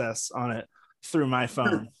access on it through my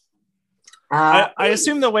phone? I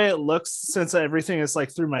assume the way it looks, since everything is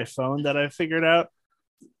like through my phone that I figured out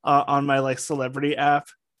on my like celebrity app,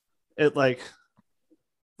 it like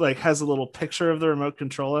has a little picture of the remote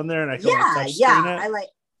control in there, and I can touch screen it.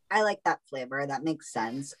 I like that flavor. That makes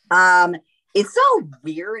sense. It's a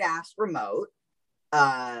weird ass remote.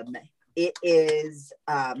 It is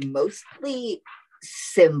mostly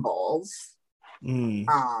symbols. You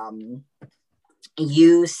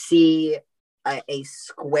see a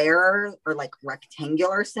square or like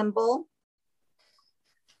rectangular symbol,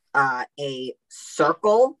 a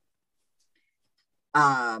circle,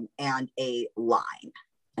 and a line.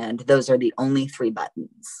 And those are the only 3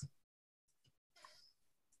 buttons.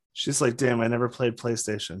 She's like, damn, I never played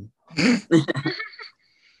PlayStation. Can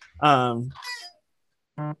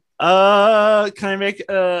I make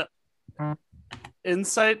a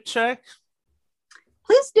insight check?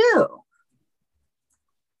 Please do.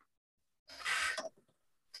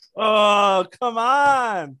 Oh, come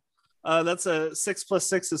on. That's a 6 +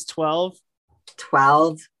 6 is 12.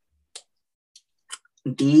 12.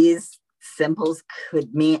 These symbols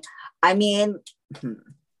could mean,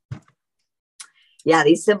 yeah,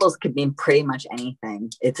 these symbols could mean pretty much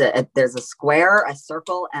anything. There's a square, a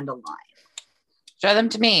circle, and a line. Show them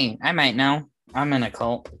to me. I might know. I'm in a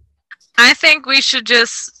cult. I think we should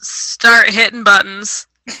just start hitting buttons.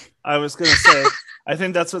 I was going to say, I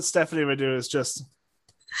think that's what Stephanie would do, is just...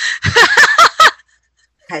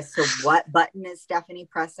 Okay, so what button is Stephanie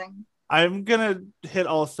pressing? I'm going to hit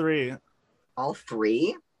all 3. All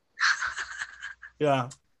 3? Yeah.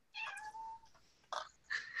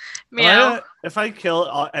 Meow. If I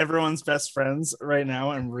kill everyone's best friends right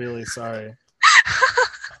now, I'm really sorry.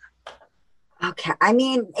 Okay,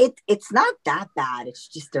 it's not that bad. It's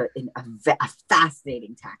just a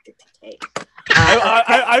fascinating tactic to take.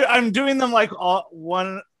 I'm doing them like all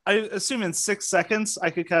one. I assume in 6 seconds I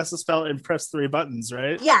could cast a spell and press 3 buttons,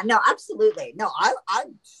 right? Yeah, no, absolutely. No, I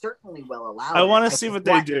certainly will allow it. I want to see what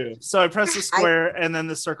they do. So I press the square and then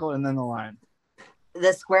the circle and then the line.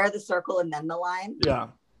 The square, the circle, and then the line? Yeah.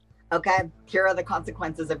 Okay, here are the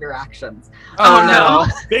consequences of your actions. Oh, no.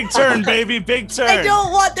 Big turn, baby, big turn. I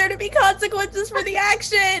don't want there to be consequences for the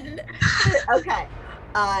action. Okay.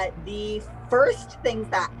 The first thing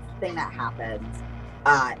that happens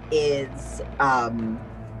is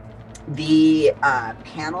the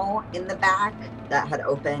panel in the back that had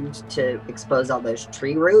opened to expose all those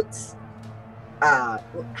tree roots.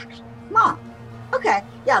 Mom. Okay.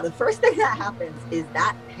 Yeah, the first thing that happens is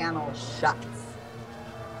that panel shuts.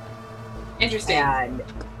 Interesting. And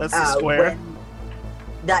that's the square.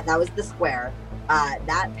 That was the square.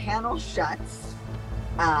 That panel shuts,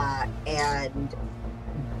 and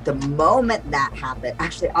the moment that happened,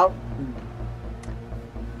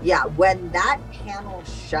 when that panel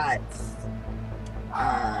shuts,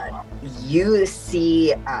 you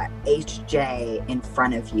see HJ in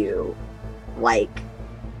front of you, like,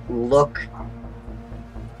 look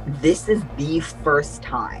this is the first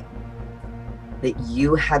time that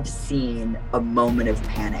you have seen a moment of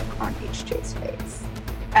panic on HJ's face.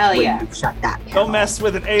 Hell when yeah. you shut that panel. Don't mess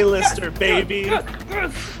with an A-lister, baby.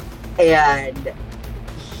 And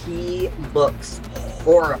he looks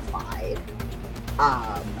horrified.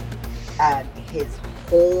 And his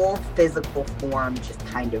whole physical form just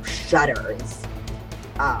kind of shudders.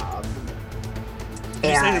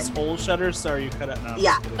 Did you say his whole shudders? Sorry, you cut it now.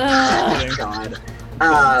 Yeah. Oh, God.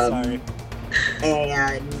 sorry.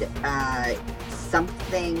 And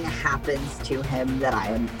something happens to him that I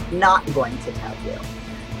am not going to tell you.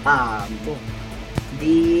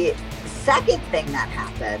 The second thing that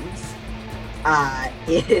happens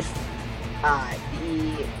is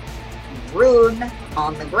the rune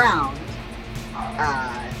on the ground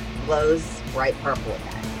glows bright purple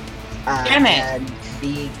again. Damn it. And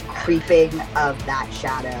the creeping of that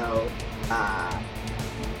shadow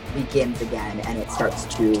begins again, and it starts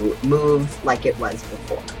to move like it was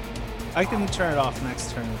before. I can turn it off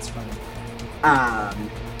next turn, it's fine.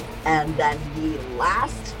 And then the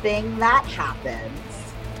last thing that happens,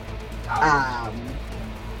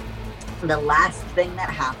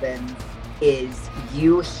 is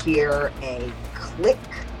you hear a click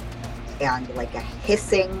and like a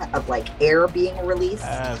hissing of like air being released.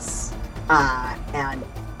 Yes. And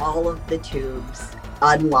all of the tubes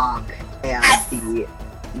unlock and the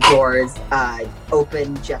doors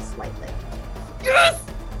open just slightly.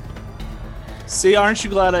 See, aren't you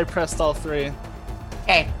glad I pressed all three?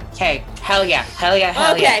 Okay. Hell yeah. Hell yeah.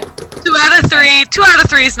 Hell yeah. 2 out of 3. 2 out of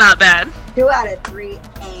 3 is not bad. 2 out of 3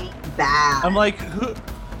 ain't bad. I'm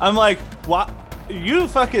like, what? You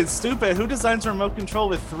fucking stupid. Who designs a remote control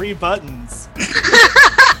with 3 buttons?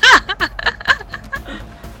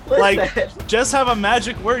 Like, just have a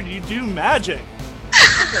magic word. You do magic.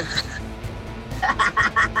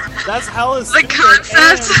 That's hella stupid. The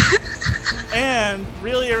concept. And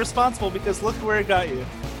really irresponsible because look where it got you.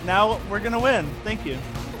 Now we're gonna win. Thank you.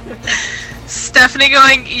 Stephanie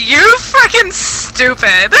going, you fucking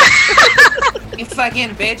stupid. You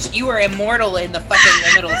fucking bitch. You are immortal in the fucking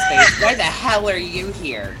liminal space. Why the hell are you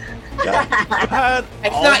here? Yeah, I've had I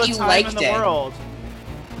all thought the you time liked in the it. world.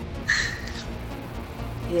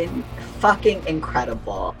 Fucking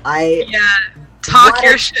incredible. Yeah. Talk What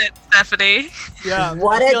your a- shit, Stephanie. Yeah,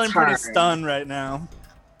 What I'm a feeling pretty turn. stunned right now.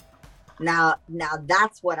 Now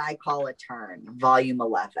that's what I call a turn. Volume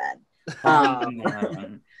 11.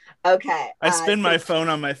 Okay. I spin my phone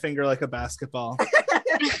on my finger like a basketball.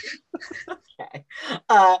 Okay.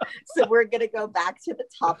 So we're gonna go back to the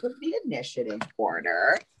top of the initiative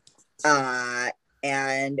order.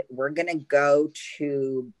 And we're gonna go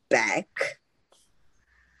to Beck.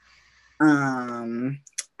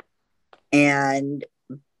 And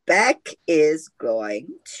Beck is going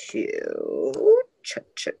to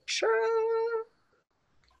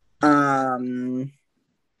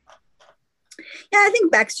yeah, I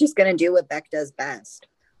think Beck's just gonna do what Beck does best.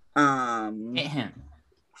 Hit him.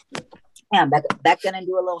 Yeah, Beck gonna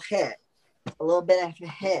do a little hit, a little bit of a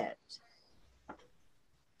hit.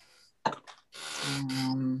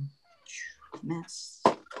 Miss.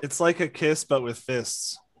 It's like a kiss, but with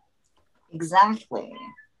fists. Exactly.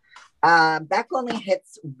 Beck only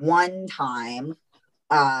hits one time,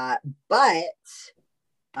 but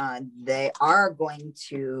they are going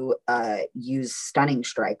to use Stunning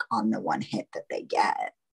Strike on the one hit that they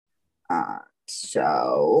get.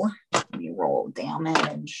 So let me roll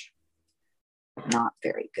damage. Not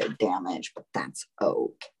very good damage, but that's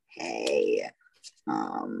okay.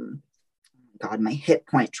 God, my hit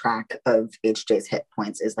point track of HJ's hit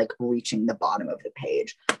points is like reaching the bottom of the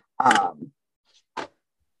page.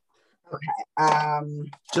 Okay.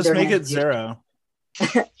 Just make it 0.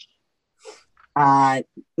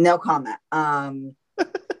 No comment.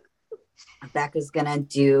 Becca's gonna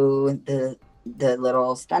do the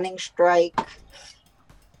little Stunning Strike.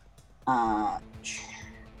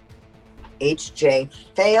 HJ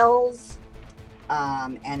fails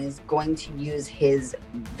and is going to use his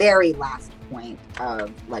very last point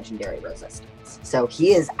of legendary resistance. So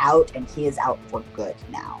he is out, and he is out for good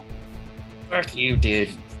now. Fuck you, dude.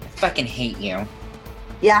 I fucking hate you.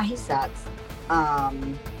 Yeah, he sucks.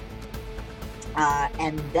 And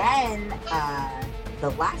then the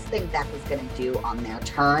last thing Beck is going to do on their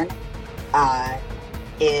turn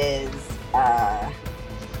is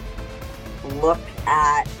look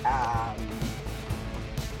at,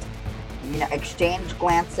 exchange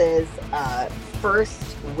glances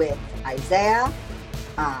first with Isaiah,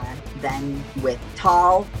 then with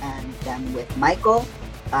Tal, and then with Michael.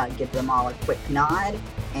 Give them all a quick nod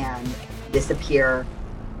and disappear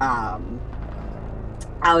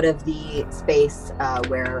out of the space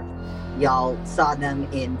where y'all saw them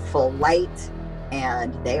in full light,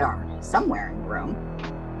 and they are somewhere in the room.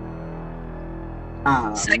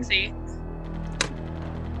 Sexy.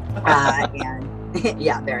 And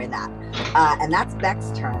yeah, very that. And that's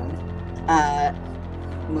Beck's turn.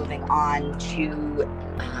 Moving on to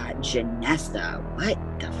Janessa. What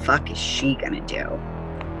the fuck is she gonna do?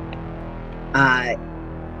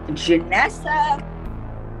 Janessa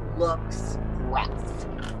looks rough,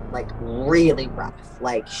 like really rough.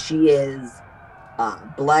 Like she is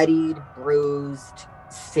bloodied, bruised,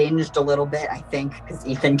 singed a little bit, I think, because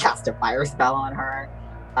Ethan cast a fire spell on her.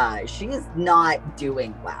 She is not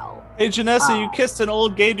doing well. Hey, Janessa, you kissed an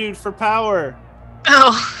old gay dude for power.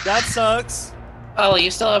 Oh. That sucks. Oh,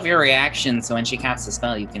 you still have your reaction, so when she casts a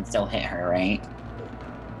spell, you can still hit her, right?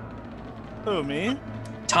 Who, me?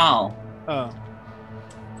 Tall. Oh.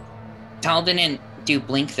 Tall didn't do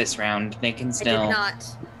blink this round. They can I still. did not.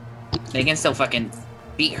 They can still fucking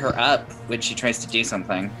beat her up when she tries to do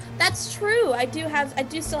something. That's true. I do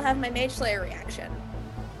still have my Mage Slayer reaction.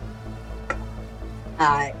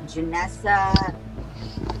 Janessa.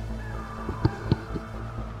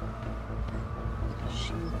 She's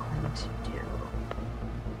going to do.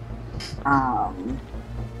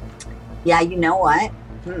 Yeah, you know what?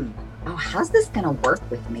 Oh, how's this gonna work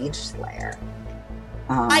with Mage Slayer?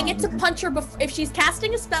 I get to punch her if she's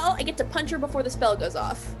casting a spell. I get to punch her before the spell goes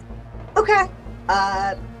off. Okay.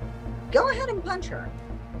 Go ahead and punch her.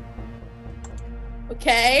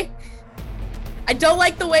 Okay. I don't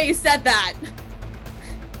like the way you said that.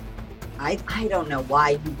 I don't know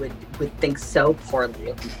why you would think so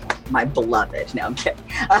poorly of me, my beloved. No, I'm kidding.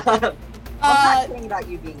 I'm not kidding about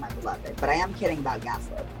you being my beloved, but I am kidding about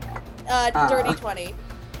gaslighting you. Dirty 20.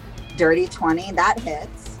 Dirty 20, that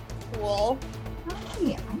hits. Cool.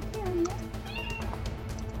 Yeah.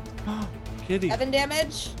 Kitty. 7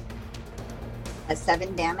 damage.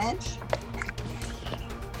 7 damage.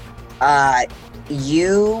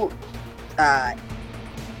 You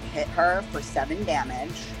hit her for 7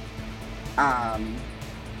 damage.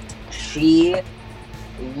 She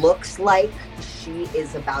looks like she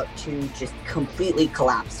is about to just completely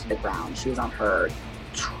collapse to the ground. She was on her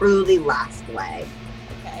truly last leg.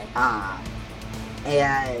 Okay.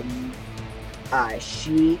 And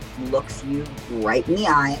she looks you right in the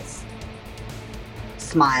eyes,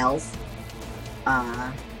 smiles,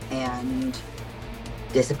 and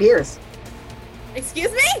disappears.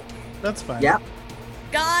 Excuse me? That's fine. Yep.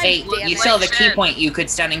 God Hey, damn you it. still have a key Shit. point. You could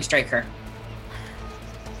stunning strike her.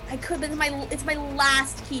 I could, but it's my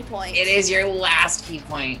last key point. It is your last key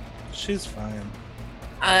point. She's fine.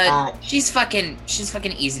 She's fucking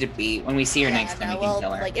easy to beat. When we see her next time, we can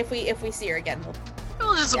kill her. Like if we see her again,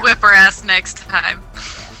 We'll just whip her ass next time.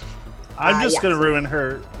 I'm just yeah. gonna ruin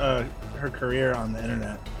her her career on the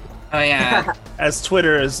internet. Oh yeah, As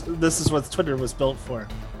Twitter is, this is what Twitter was built for.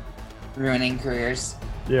 ruining careers.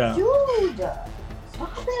 Yeah. Dude,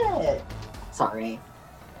 stop it. Sorry.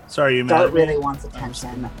 Sorry, you Dart mad at me? really wants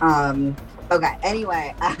attention. Okay,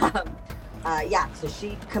 anyway. Yeah, so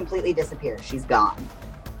she completely disappears. She's gone.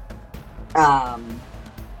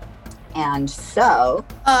 And so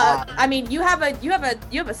I mean, you have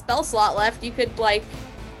a spell slot left. You could like.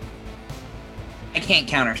 I can't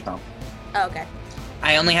counterspell. Oh, okay.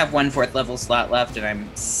 I only have 1 4th level slot left, and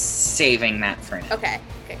I'm saving that for now. Okay.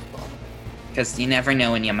 Okay. Cool. Because you never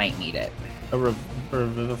know when you might need it. A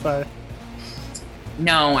revivify?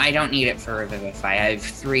 No, I don't need it for Revivify. I have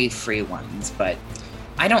 3 free ones, but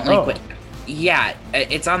I don't like what. Yeah,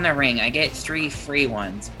 it's on the ring. I get 3 free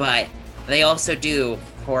ones, but they also do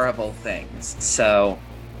horrible things. So.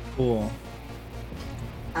 Cool.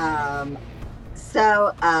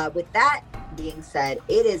 So with that being said,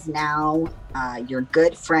 it is now your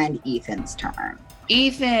good friend Ethan's turn.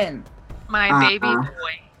 Ethan! My baby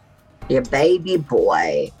boy. Your baby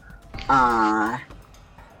boy.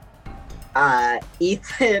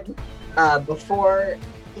 Ethan, before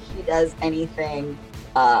he does anything,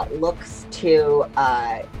 looks to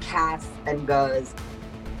Cass and goes,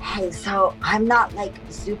 hey, so I'm not like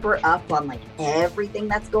super up on like everything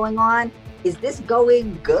that's going on. Is this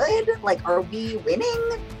going good? Like, are we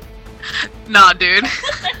winning? Nah, dude.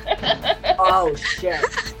 Oh, shit.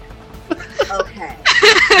 Okay.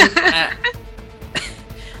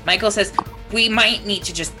 Michael says, we might need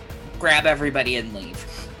to just grab everybody and leave.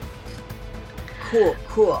 Cool.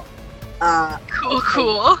 Cool. Well,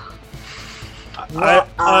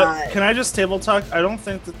 Can I just table talk? I don't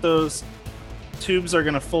think that those tubes are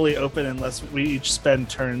going to fully open unless we each spend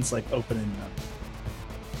turns like opening them.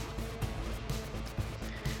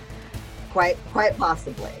 quite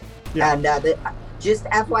possibly. Yeah. And Just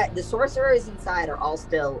FY, the sorcerers inside are all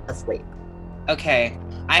still asleep. Okay.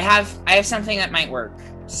 I have something that might work.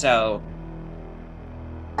 So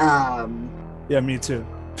Yeah, me too.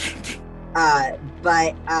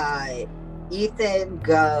 But Ethan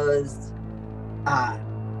goes,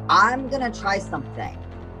 I'm gonna try something.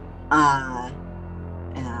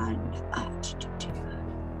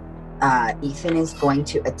 Ethan is going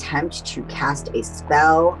to attempt to cast a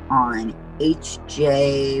spell on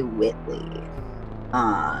H.J. Whitley.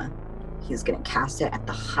 He's gonna cast it at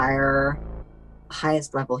the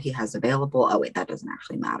highest level he has available. Oh wait, that doesn't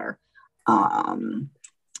actually matter.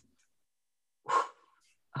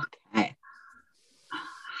 Okay.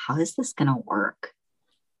 How is this gonna work?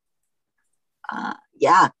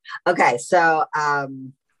 Yeah. Okay, so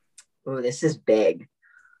this is big.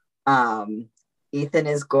 Ethan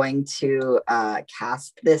is going to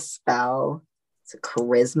cast this spell. It's a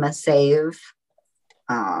charisma save.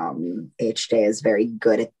 HJ is very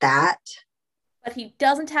good at that. But he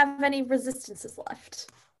doesn't have any resistances left.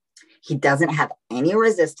 He doesn't have any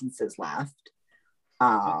resistances left.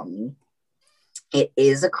 It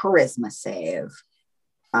is a charisma save.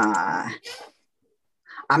 I'm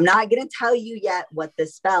not going to tell you yet what the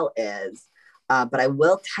spell is, but I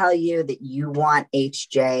will tell you that you want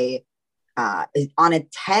HJ on a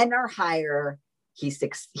 10 or higher. He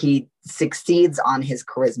succeeds on his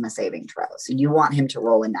charisma saving throw. So you want him to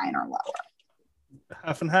roll a 9 or lower.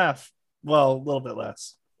 Half and half. Well, a little bit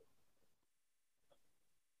less.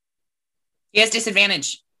 he has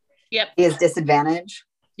disadvantage. Yep. He has disadvantage.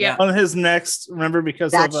 Yeah. On his next, remember,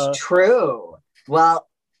 because That's true. Well,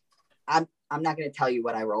 I'm not going to tell you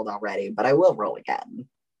what I rolled already, but I will roll again.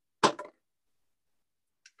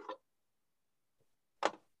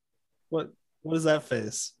 What is that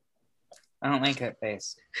face? I don't like that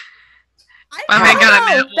face. I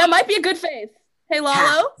got That might be a good face. Hey,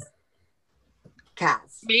 Lalo.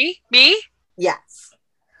 Cass. Me? Yes.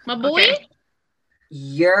 My boy? Okay.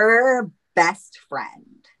 Your best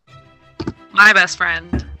friend My best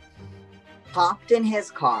friend. hopped in his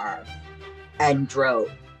car and drove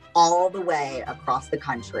all the way across the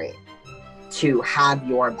country to have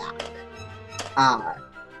your back.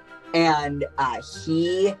 And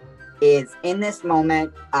he is in this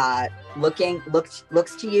moment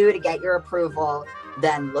looks to you to get your approval,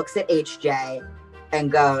 then looks at HJ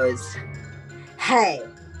and goes, hey,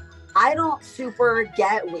 I don't super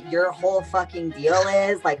get what your whole fucking deal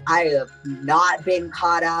is. Like, I have not been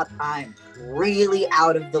caught up. I'm really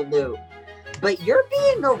out of the loop. But you're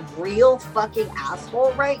being a real fucking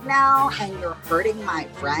asshole right now, and you're hurting my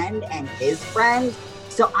friend and his friend.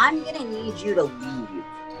 So I'm gonna need you to leave.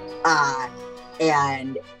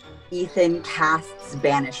 And Ethan casts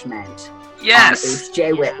banishment Yes. on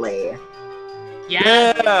H.J. Whitley.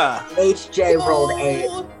 Yeah. HJ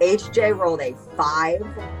rolled a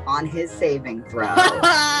 5 on his saving throw.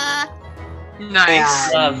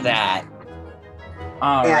 Nice. Love that.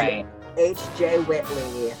 All right. HJ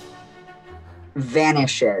Whitley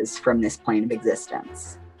vanishes from this plane of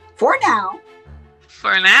existence. For now.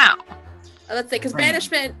 For now. Let's say, because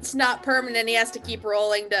banishment's not permanent. He has to keep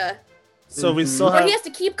rolling to... So we still Or have. he has to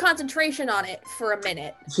keep concentration on it for a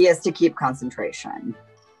minute. He has to keep concentration.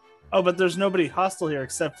 Oh, but there's nobody hostile here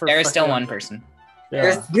except for. There is still fucking- one person. Yeah.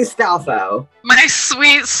 There's Gustavo. My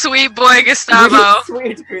sweet, sweet boy Gustavo.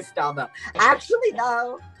 Sweet Gustavo. Actually,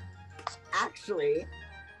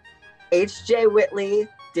 HJ Whitley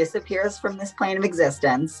disappears from this plane of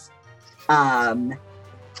existence. And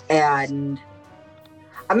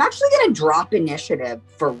I'm actually going to drop initiative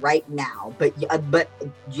for right now, but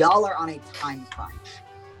y'all are on a time crunch.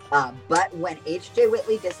 But when HJ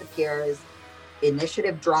Whitley disappears,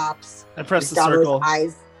 initiative drops. I press the circle.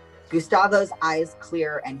 Gustavo's eyes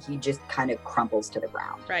clear, and he just kind of crumples to the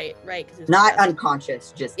ground. Right. 'Cause it's Not just-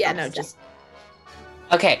 unconscious, just Yeah, no, upset. just...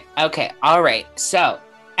 Okay. All right. So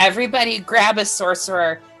everybody grab a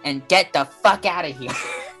sorcerer and get the fuck out of here.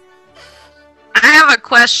 I have a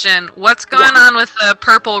question. What's going on with the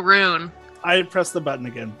purple rune? I press the button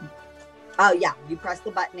again. Oh yeah, you press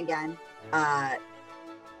the button again.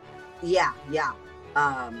 Yeah.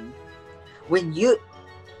 When you...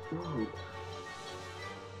 Ooh.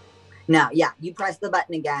 No, yeah, you press the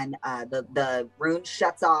button again. The rune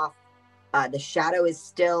shuts off. The shadow is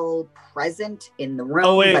still present in the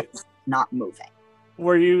room, but it's not moving.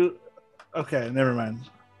 Were you... Okay, never mind.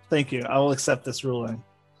 Thank you. I will accept this ruling.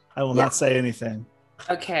 I will not say anything.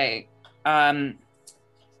 Okay.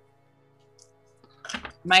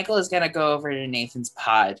 Michael is going to go over to Nathan's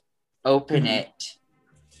pod, open it,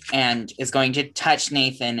 and is going to touch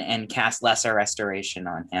Nathan and cast Lesser Restoration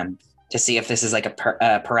on him to see if this is like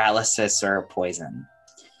a paralysis or a poison.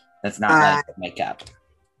 That's not makeup.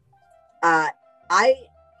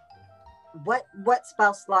 What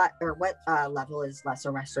spell slot or what level is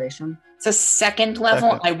Lesser Restoration? It's a second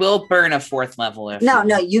level. I will burn a 4th level if No,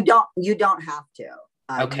 you don't. You don't have to.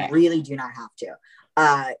 Okay. You really do not have to.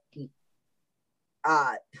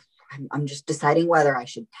 I'm just deciding whether I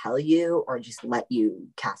should tell you or just let you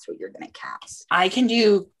cast what you're going to cast. I can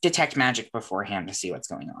do detect magic beforehand to see what's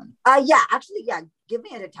going on. Yeah. Give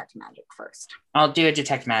me a detect magic first. I'll do a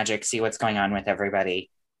detect magic, see what's going on with everybody.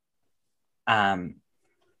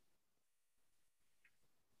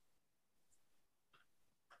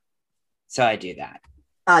 So I do that.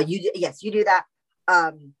 Yes, you do that.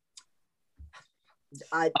 By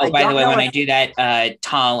the way, when I do that,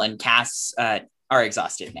 Tal and Cass are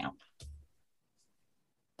exhausted now.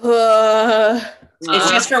 It's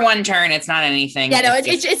just for one turn. It's not anything. Yeah, no,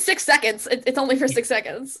 it's 6 seconds. It's only for 6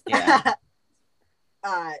 seconds. Yeah.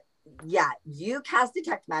 Yeah, you cast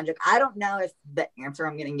detect magic. I don't know if the answer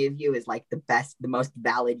I'm going to give you is like the most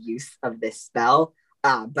valid use of this spell,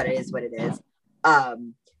 but it is what it is.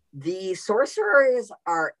 The sorcerers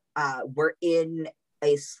were in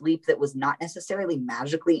a sleep that was not necessarily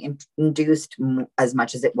magically induced as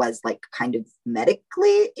much as it was like kind of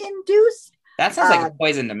medically induced. That sounds like a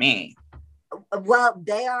poison to me. Well,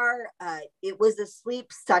 they are. It was a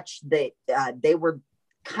sleep such that they were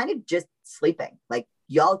kind of just sleeping. Like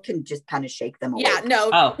y'all can just kind of shake them awake. Yeah. No.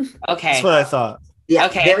 Oh, okay. That's what I thought. Yeah.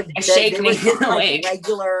 Okay. They were just like a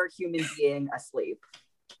regular human being asleep.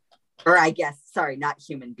 Or I guess, sorry, not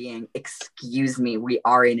human being. Excuse me. We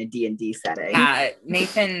are in a D&D setting.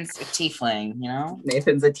 Nathan's a tiefling, you know?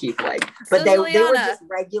 Nathan's a tiefling. But they were just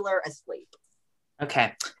regular asleep.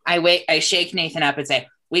 Okay. I shake Nathan up and say,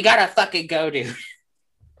 we gotta fucking go, dude.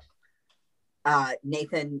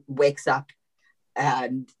 Nathan wakes up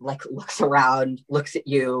and like looks around, looks at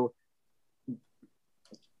you.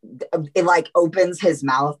 It like opens his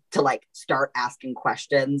mouth to like start asking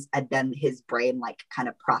questions, and then his brain like kind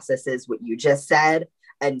of processes what you just said,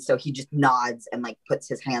 and so he just nods and like puts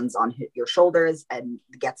his hands on your shoulders and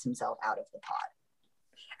gets himself out of the pod.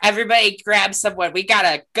 Everybody grab someone, we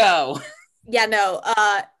gotta go. Yeah, no.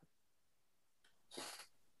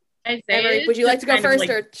 Isaiah, would you like to go first,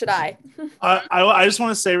 or should I? I just want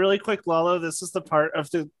to say really quick, Lalo, this is the part of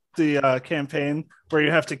the campaign where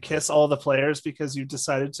you have to kiss all the players because you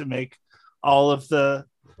decided to make all of the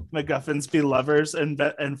MacGuffins be lovers and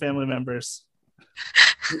family members.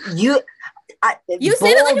 You say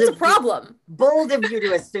that like it's a problem. Bold of you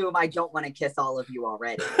to assume I don't want to kiss all of you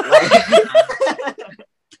already.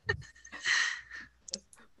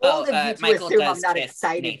 Bold of you to Michael assume I'm not kiss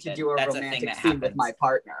excited Nathan. to do a That's romantic scene with my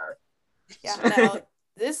partner. Yeah, no,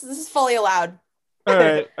 this is fully allowed.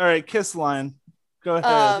 All right, kiss line. Go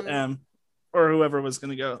ahead, M, or whoever was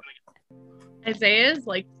going to go. Isaiah is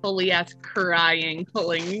like fully ass crying,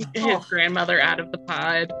 pulling his grandmother out of the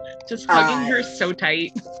pod, just hugging her so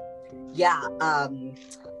tight. Yeah.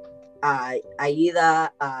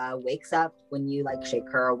 Aida wakes up when you like shake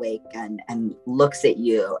her awake and looks at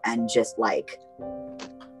you and just like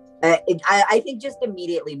I think just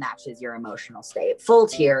immediately matches your emotional state. Full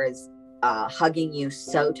tears, hugging you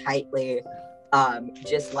so tightly,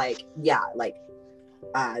 just like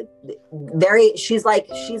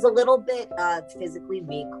she's a little bit physically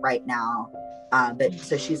weak right now, but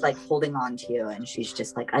so she's like holding on to you, and she's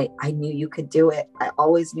just like, I knew you could do it. I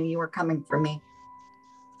always knew you were coming for me.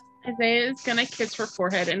 Isaiah is gonna kiss her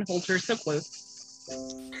forehead and hold her so close.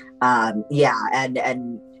 Yeah,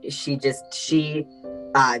 and she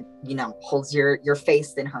holds your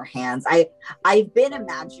face in her hands. I've been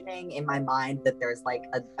imagining in my mind that there's like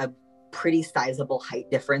a pretty sizable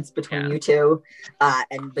height difference between you two,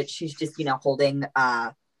 but she's just holding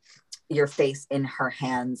your face in her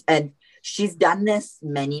hands, and she's done this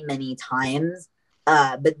many times,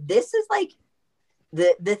 but this is like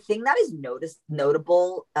the thing that is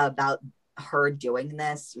notable about her doing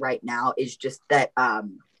this right now is just that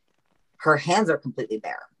her hands are completely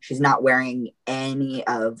bare. She's not wearing any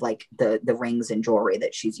of like the rings and jewelry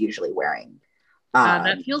that she's usually wearing.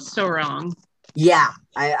 That feels so wrong. Yeah,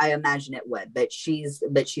 I imagine it would, but she's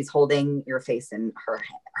holding your face in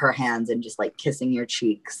her hands and just like kissing your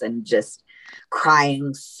cheeks and just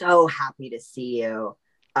crying, so happy to see you,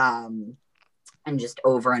 and just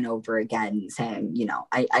over and over again saying,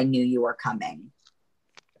 I knew you were coming.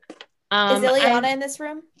 Is Ileana in this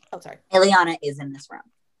room? Oh, sorry. Ileana is in this room.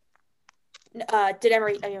 Did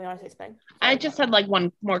Emery? You want to explain? I just had like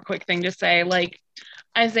one more quick thing to say. Like,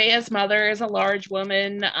 Isaiah's mother is a large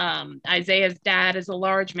woman. Isaiah's dad is a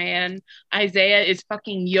large man. Isaiah is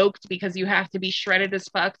fucking yoked because you have to be shredded as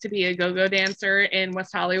fuck to be a go-go dancer in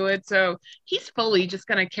West Hollywood. So he's fully just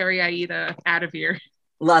gonna carry Aida out of here.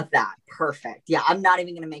 Love that. Perfect. Yeah, I'm not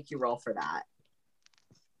even gonna make you roll for that.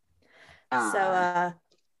 So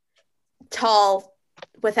Tall,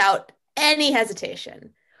 without any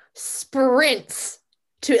hesitation, sprints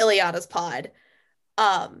to Ileana's pod.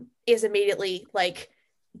 Is immediately like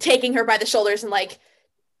taking her by the shoulders and like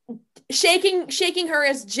shaking her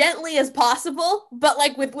as gently as possible, but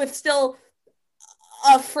like with still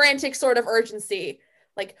a frantic sort of urgency.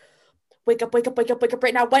 Like, wake up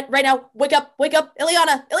right now. What? Right now. Wake up,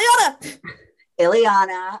 Ileana.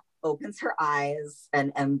 Ileana opens her eyes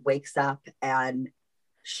and wakes up, and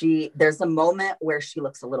there's a moment where she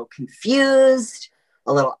looks a little confused,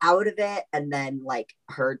 a little out of it, and then like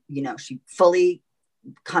her, she fully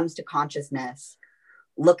comes to consciousness,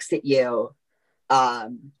 looks at you,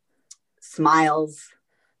 smiles,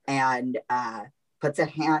 and puts a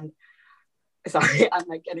hand, sorry, I'm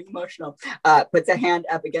like getting emotional, puts a hand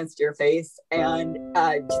up against your face and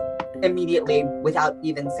just immediately, without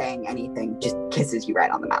even saying anything, just kisses you right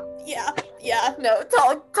on the mouth. Yeah, no,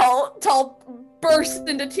 Tall bursts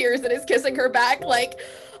into tears and is kissing her back like,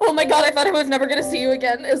 oh my god, I thought I was never gonna see you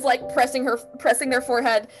again, is like pressing their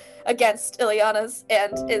forehead against Ileana's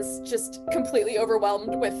and is just completely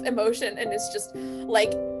overwhelmed with emotion and is just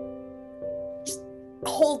like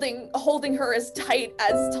holding her as tight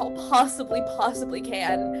as Tall possibly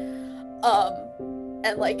can,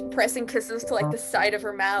 and like pressing kisses to like the side of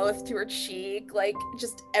her mouth, to her cheek, like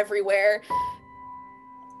just everywhere.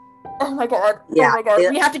 Oh my god. We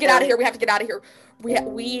have to get out of here. We have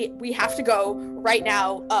to go right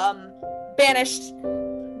now. Banished.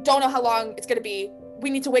 Don't know how long it's gonna be. We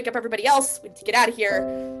need to wake up everybody else. We need to get out of here.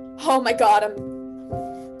 Oh my god,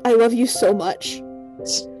 I love you so much.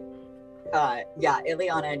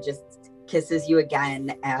 Ileana just kisses you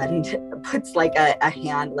again and puts like a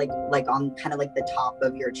hand like on kind of like the top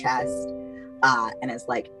of your chest, and is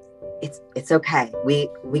like, it's okay. We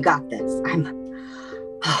got this.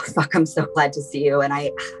 I'm so glad to see you. And I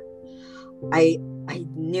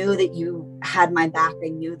knew that you had my back. I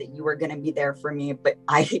knew that you were going to be there for me, but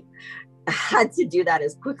I had to do that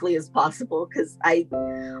as quickly as possible because I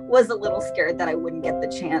was a little scared that I wouldn't get the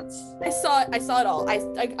chance. I saw it all.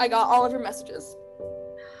 I got all of your messages.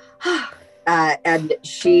 And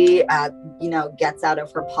she, gets out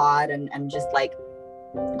of her pod and just like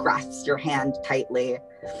grasps your hand tightly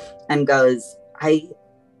and goes, I'm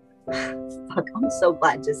so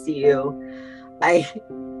glad to see you.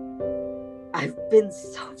 I've been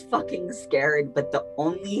so fucking scared, but the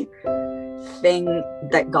only thing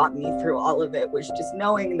that got me through all of it was just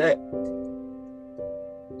knowing that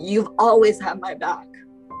you've always had my back.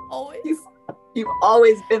 Always. You've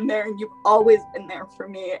always been there, and you've always been there for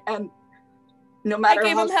me. And no matter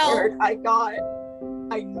how scared I got,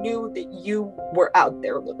 I knew that you were out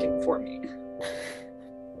there looking for me.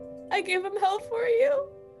 I gave him hell for you.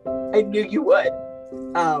 I knew you would.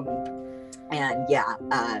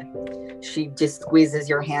 She just squeezes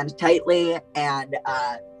your hand tightly and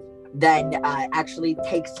then actually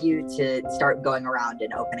takes you to start going around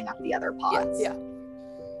and opening up the other pods. Yeah.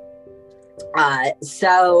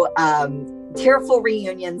 Tearful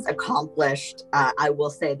reunions accomplished. I will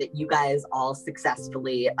say that you guys all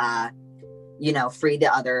successfully, free the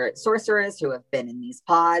other sorcerers who have been in these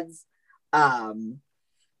pods. Hunter.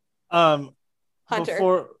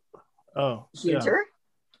 Hunter? Yeah.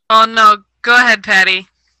 Oh no, go ahead, Patty.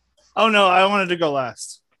 Oh no, I wanted to go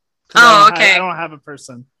last. Okay. I don't have a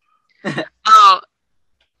person.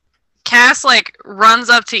 Cass like runs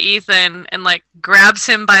up to Ethan and like grabs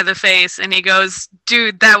him by the face and he goes,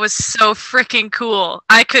 dude, that was so freaking cool.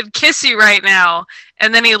 I could kiss you right now.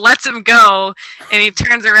 And then he lets him go and he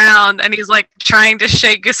turns around and he's like trying to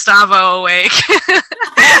shake Gustavo awake.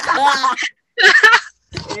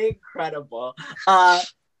 Incredible.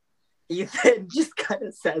 Ethan just kind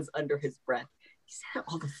of says under his breath, he said it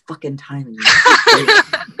all the fucking time.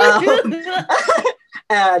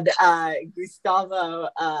 And Gustavo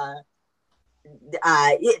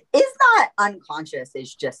is not unconscious,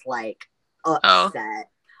 is just like upset.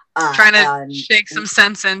 Trying to shake some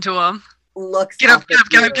sense into him. Get up.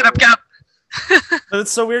 But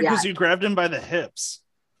it's so weird because you grabbed him by the hips.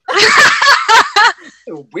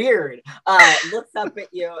 Weird. Looks up at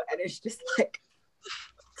you and it's just like,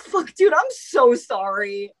 fuck, dude, I'm so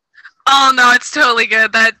sorry. Oh no, it's totally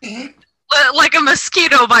good. That like a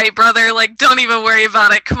mosquito bite, brother. Like, don't even worry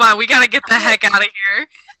about it. Come on, we gotta get the heck out of here.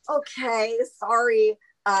 Okay, sorry.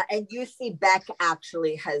 And you see Beck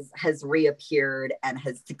actually has reappeared and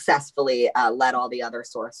has successfully let all the other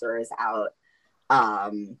sorcerers out.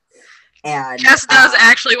 And Cass does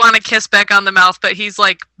actually want to kiss Beck on the mouth, but he's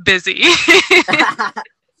like busy.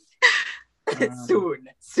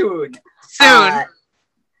 soon.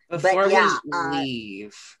 Before yeah, we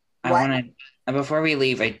leave, what? Before we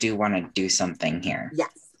leave, I do want to do something here.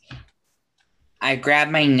 Yes. I grab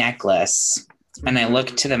my necklace and I look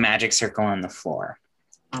to the magic circle on the floor.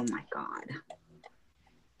 Oh my god.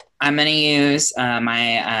 I'm gonna use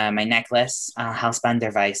my necklace, Hellspawn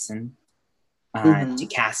der Weissen, to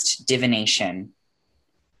cast divination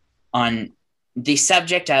on the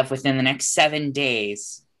subject of within the next 7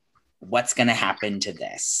 days. What's gonna happen to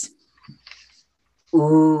this?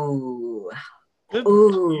 Ooh.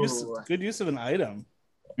 Good use of an item.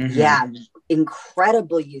 Mm-hmm. Yeah,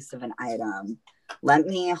 incredible use of an item. Let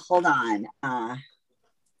me hold on.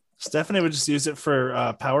 Stephanie would just use it for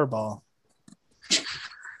Powerball.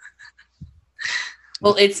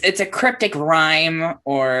 Well, it's a cryptic rhyme,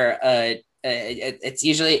 or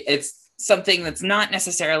it's something that's not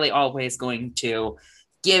necessarily always going to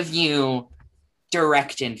give you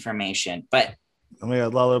direct information. But oh my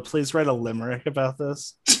god, Lalo, please write a limerick about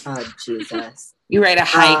this. Oh Jesus! You write a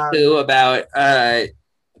haiku about.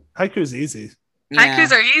 Haiku's easy. Yeah.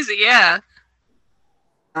 Haikus are easy, yeah.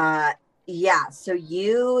 Yeah. So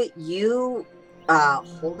you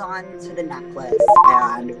hold on to the necklace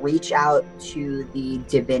and reach out to the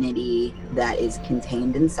divinity that is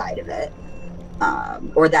contained inside of it,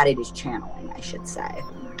 or that it is channeling, I should say,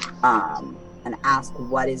 and ask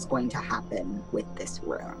what is going to happen with this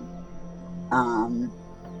room.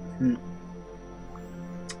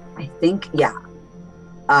 I think, yeah.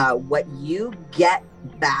 What you get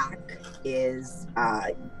back is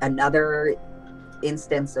another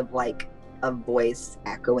instance of like a voice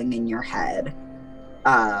echoing in your head.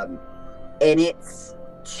 And it's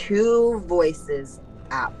two voices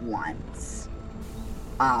at once.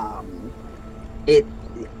 It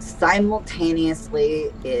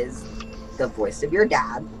simultaneously is the voice of your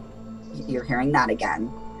dad. You're hearing that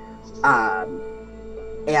again.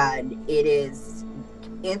 And it is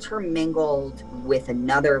intermingled with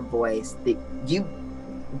another voice that you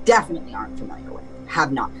definitely aren't familiar with,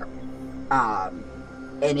 have not heard.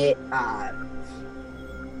 And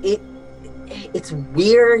it's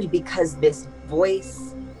weird because this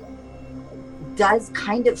voice does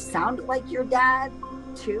kind of sound like your dad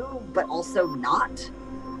too, but also not.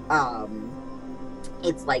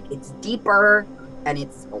 It's like it's deeper and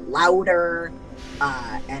it's louder,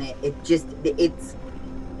 and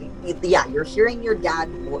yeah, you're hearing your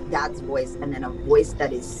dad's voice and then a voice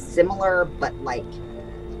that is similar but like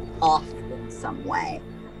off in some way,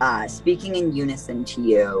 speaking in unison to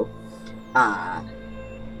you,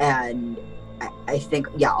 and I think,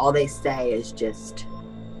 yeah, all they say is just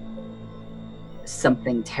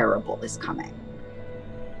something terrible is coming.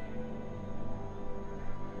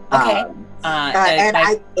 Okay.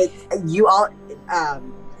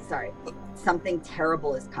 Something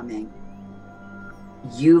terrible is coming.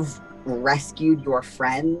 You've rescued your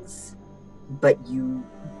friends, but you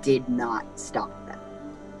did not stop them.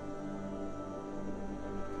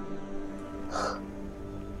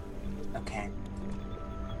 Okay.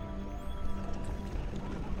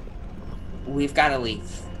 We've got to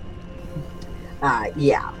leave.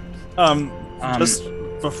 Yeah. Just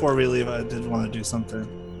before we leave, I did want to do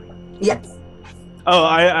something. Yes. Oh,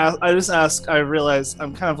 I just asked. I realized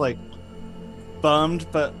I'm kind of like bummed,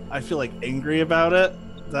 but I feel like angry about it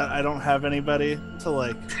that I don't have anybody to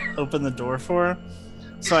like open the door for.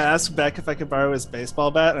 So I asked Beck if I could borrow his baseball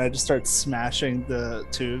bat, and I just start smashing the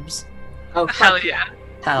tubes. Oh, Hell yeah.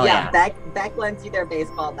 Hell yeah. Beck lends you their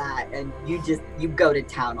baseball bat, and you go to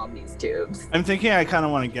town on these tubes. I'm thinking I kind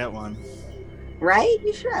of want to get one. Right?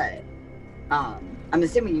 You should. I'm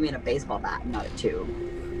assuming you mean a baseball bat, not a tube.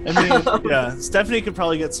 I mean, yeah, Stephanie could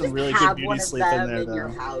probably get some Just really have good one beauty of sleep in them there, in your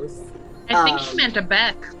though. house. I think she meant a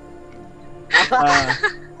Beck.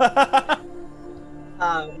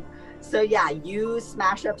 So yeah, you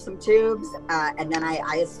smash up some tubes, and then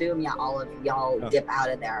I assume, yeah, all of y'all dip out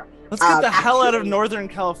of there. Let's get the hell out of Northern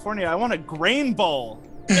California. I want a grain bowl.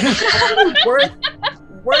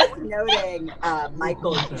 Worth noting,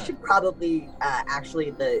 Michael, you should probably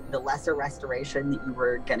actually the lesser restoration that you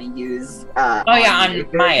were gonna use. On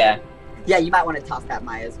Maya. Yeah, you might want to toss that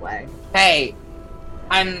Maya's way. Hey,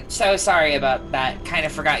 I'm so sorry about that. Kind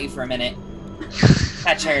of forgot you for a minute.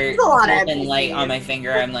 Touch her golden light on my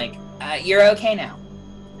finger. I'm like, you're okay now.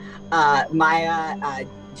 Maya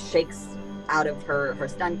shakes out of her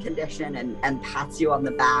stunned condition and pats you on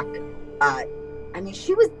the back. I mean,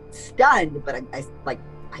 she was stunned, but I like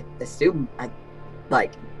I assume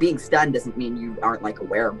like being stunned doesn't mean you aren't like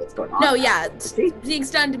aware of what's going on. No, yeah, being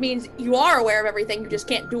stunned means you are aware of everything. You just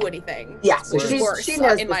can't do anything. Yeah, so which is worse, she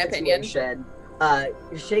knows in the my opinion. situation.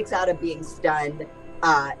 Shakes out of being stunned.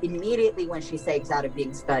 Immediately when she shakes out of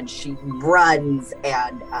being stunned, she runs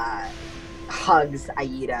and hugs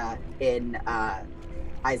Aida in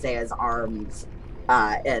Isaiah's arms,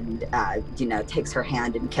 and takes her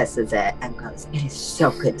hand and kisses it and goes, "It is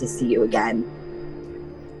so good to see you again."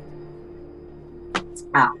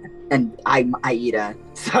 And I'm Aida,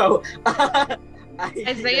 so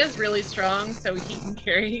Isaiah's really strong, so he can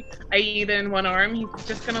carry Aida in one arm. He's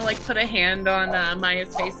just gonna like put a hand on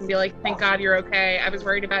Maya's face and be like, "Thank God you're okay. I was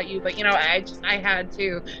worried about you, but I had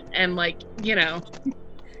to." And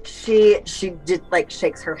she just like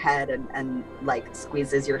shakes her head and like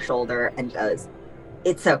squeezes your shoulder and goes,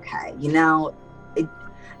 "It's okay.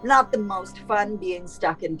 Not the most fun being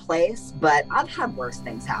stuck in place, but I've had worse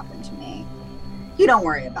things happen to me. You don't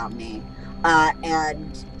worry about me."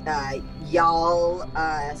 And y'all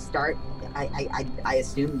start. I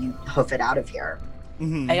assume you hoof it out of here.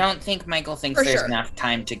 I don't think Michael thinks there's enough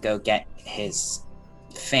time to go get his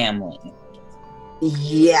family.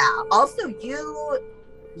 Yeah. Also,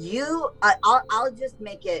 I'll just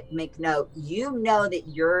make note. You know that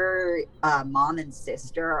your mom and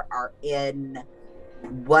sister are in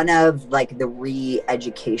one of like the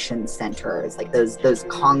re-education centers, like those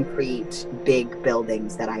concrete big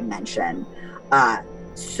buildings that I mentioned.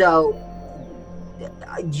 So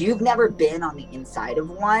you've never been on the inside of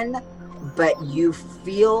one, but you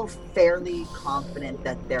feel fairly confident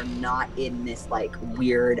that they're not in this like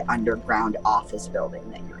weird underground office building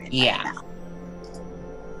that you're in right now.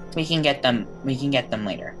 We can get them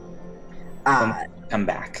later. Come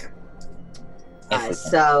back.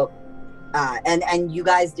 And you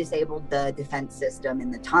guys disabled the defense system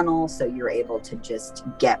in the tunnel, so you're able to just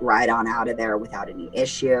get right on out of there without any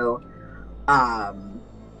issue.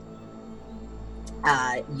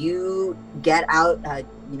 You get out,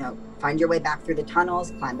 find your way back through the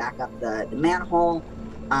tunnels, climb back up the manhole,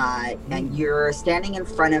 and you're standing in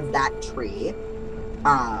front of that tree.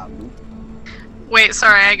 Wait,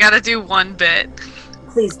 sorry, I gotta do one bit.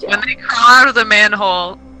 Please do. When they crawl out of the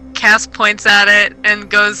manhole, Cass points at it and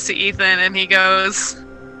goes to Ethan, and he goes,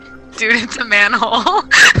 "Dude, it's a manhole."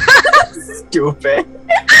 Stupid.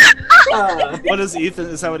 What is Ethan?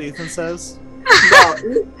 Is that what Ethan says? No,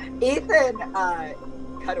 Ethan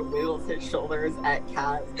kind of wiggles his shoulders at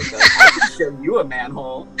Cass and goes, "I can show you a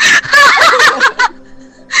manhole."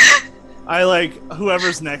 I like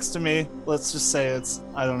whoever's next to me. Let's just say it's,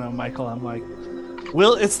 I don't know, Michael. I'm like,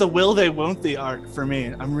 it's the will they won't they arc for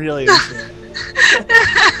me. I'm really into it.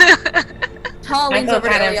 Tall leans over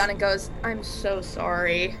to Eliana and goes, "I'm so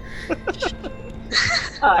sorry."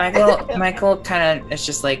 Michael kind of is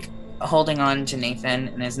just like holding on to Nathan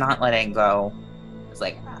and is not letting go. It's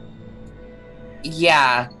like,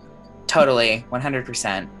 yeah, totally,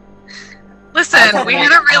 100%. Listen, we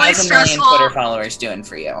had a really stressful. Twitter followers doing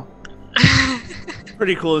for you.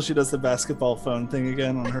 Pretty cool. She does the basketball phone thing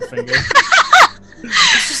again on her finger.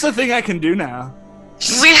 It's just a thing I can do now.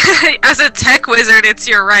 As a tech wizard, it's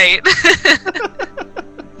your right.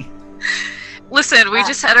 Listen, we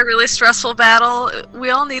just had a really stressful battle. We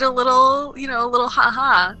all need a little,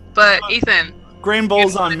 ha-ha. But Ethan, Grain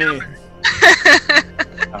bowls on me.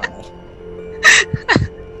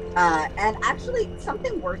 And actually,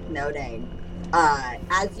 something worth noting,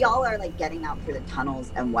 as y'all are like getting out through the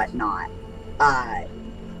tunnels and whatnot,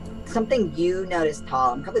 something you noticed,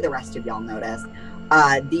 Tall, and probably the rest of y'all noticed,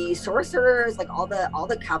 the sorcerers, like all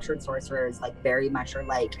the captured sorcerers, like very much are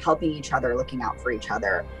like helping each other, looking out for each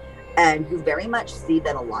other. And you very much see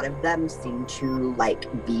that a lot of them seem to like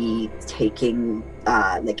be taking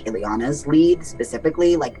like Ileana's lead,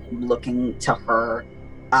 specifically like looking to her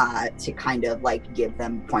to kind of like give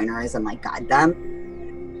them pointers and like guide them.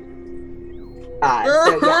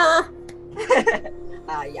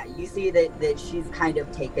 You see that she's kind of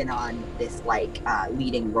taken on this like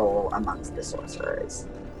leading role amongst the sorcerers.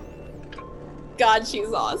 God,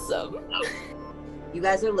 she's awesome. You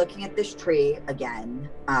guys are looking at this tree again.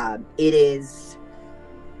 It is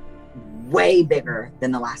way bigger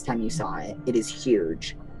than the last time you saw it. It is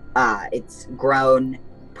huge. It's grown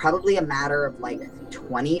probably a matter of like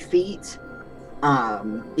 20 feet.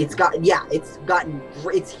 It's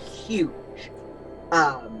huge.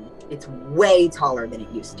 It's way taller than it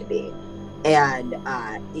used to be. And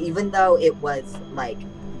even though it was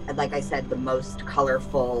like I said, the most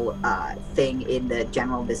colorful thing in the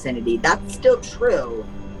general vicinity, that's still true.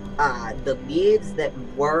 The leaves that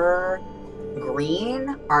were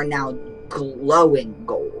green are now glowing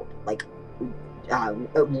gold, like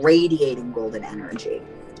radiating golden energy.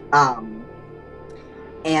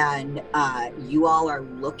 And you all are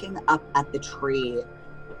looking up at the tree,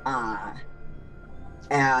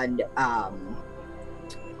 and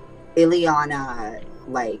Ileana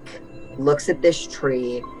like looks at this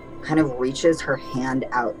tree, kind of reaches her hand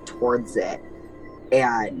out towards it,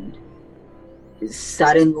 and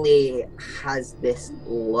suddenly has this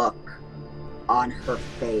look on her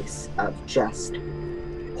face of just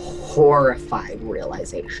horrified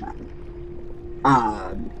realization.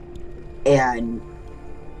 And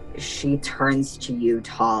she turns to you,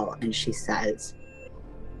 Tall, and she says,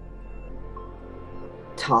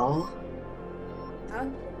 Tall, Huh?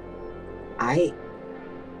 I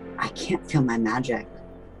can't feel my magic.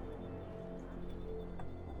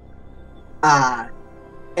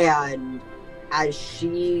 And as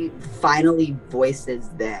she finally voices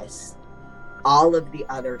this, all of the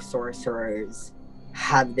other sorcerers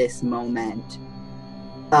have this moment,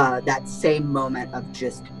 that same moment of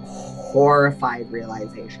just horrified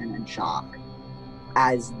realization and shock,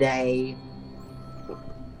 as they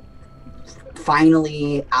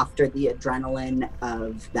finally, after the adrenaline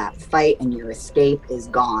of that fight and your escape is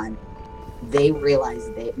gone, they realize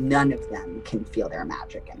that none of them can feel their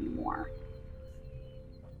magic anymore.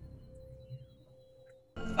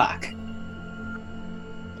 Fuck.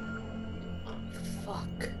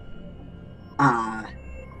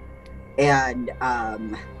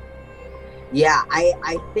 Yeah,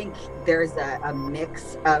 I think there's a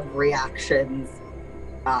mix of reactions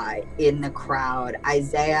in the crowd.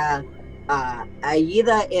 Isaiah,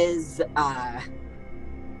 Aida is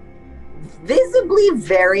visibly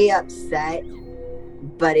very upset,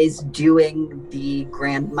 but is doing the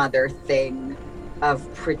grandmother thing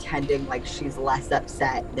of pretending like she's less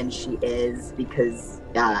upset than she is because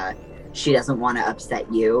she doesn't want to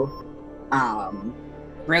upset you.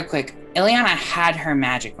 Real quick, Ileana had her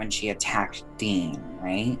magic when she attacked Dean,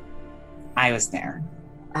 right? I was there.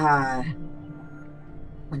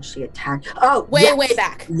 When she attacked... Oh, way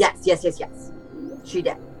back. Yes. She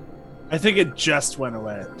did. I think it just went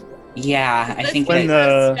away. Yeah, I think when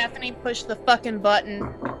Stephanie pushed the fucking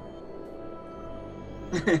button.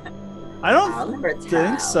 I don't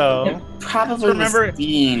think so. Probably remember was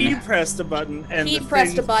Dean. He pressed a button and He the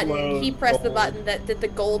pressed a thing button. glowed He pressed the gold. button that did the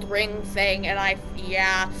gold ring thing, and I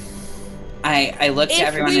look to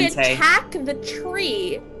everyone and say, if we attack the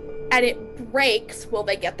tree and it breaks, will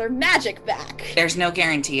they get their magic back? there's no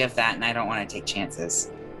guarantee of that, and I don't want to take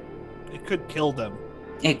chances. It could kill them.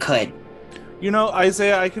 It could. You know,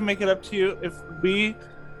 Isaiah, I can make it up to you. If we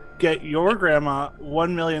get your grandma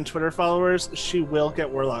 1 million Twitter followers, she will get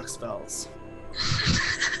warlock spells.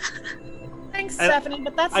 Thanks, And Stephanie,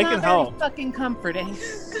 but that's I not can very help. fucking comforting.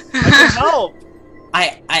 I can help.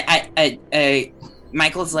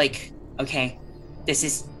 Michael's like, okay, this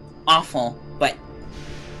is awful, but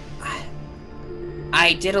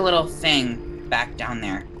I did a little thing back down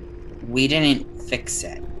there. We didn't fix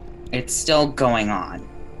it. It's still going on.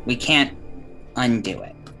 We can't undo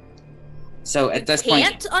it. So at this point,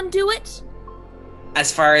 Can't undo it?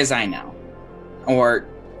 as far as I know, or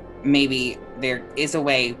maybe there is a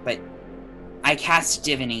way, but I cast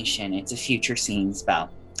divination. It's a future seeing spell.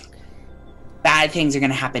 Bad things are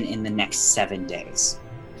going to happen in the next 7 days.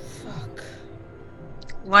 Fuck.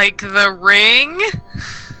 Like the ring?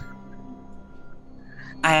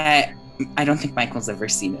 I don't think Michael's ever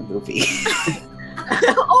seen a movie.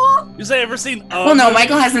 You say ever seen? Well, no,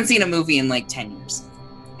 Michael hasn't seen a movie in like 10 years.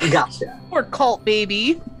 Gotcha. Poor cult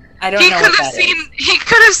baby. I don't He know could what have that seen. is. He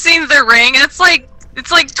could have seen the ring. It's like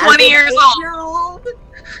 20 years old.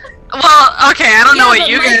 Well, okay, I don't know what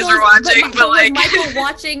you guys are watching, but like. Was Michael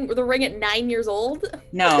watching The Ring at 9 years old?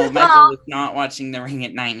 No, Michael was not watching The Ring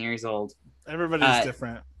at 9 years old. Everybody's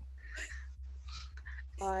different.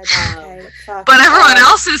 Okay, fuck. But everyone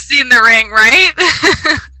else has seen the ring, right?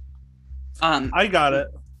 I got it.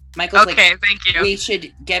 Michael's Okay, like, thank you. we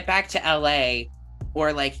should get back to LA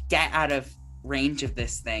or like get out of range of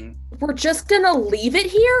this thing. We're just gonna leave it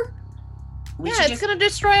here? We Yeah, should it's gonna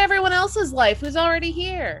destroy everyone else's life who's already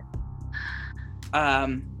here.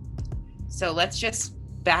 So let's just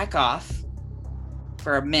back off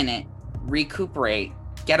for a minute, recuperate,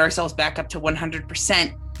 get ourselves back up to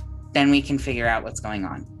 100%, then we can figure out what's going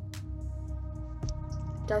on.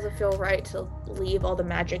 Doesn't feel right to leave all the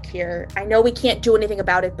magic here. I know we can't do anything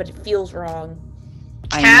about it, but it feels wrong.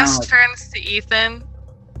 Cass turns to Ethan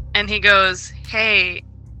and he goes, "Hey,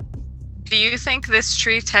 do you think this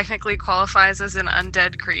tree technically qualifies as an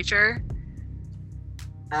undead creature?"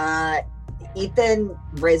 Ethan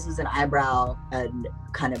raises an eyebrow and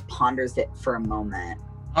kind of ponders it for a moment.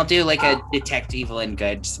 I'll do like a detect evil and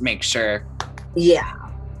good, just to make sure. Yeah.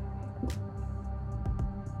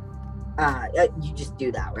 You just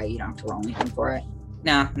do that, right? You don't have to roll anything for it.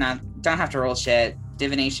 No, don't have to roll shit.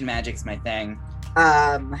 Divination magic's my thing.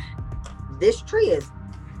 This tree is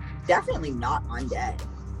definitely not undead.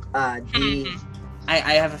 I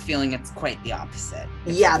have a feeling it's quite the opposite.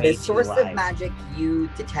 It's yeah, way the source too of alive. magic you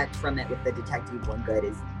detect from it with the detect evil and good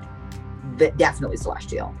is definitely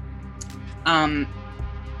celestial.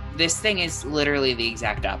 This thing is literally the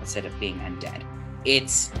exact opposite of being undead.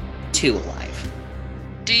 It's too alive.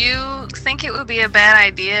 Do you think it would be a bad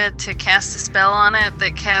idea to cast a spell on it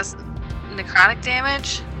that casts necrotic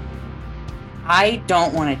damage? I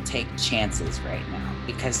don't want to take chances right now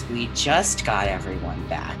because we just got everyone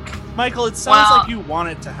back. Michael, it sounds Well- like you want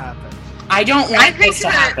it to happen. I don't I want think this to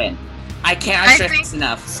that- happen. I can't I stress think- this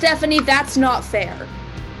enough. Stephanie, that's not fair.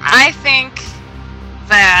 I think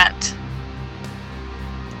that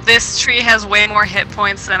this tree has way more hit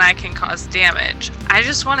points than I can cause damage. I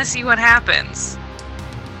just want to see what happens.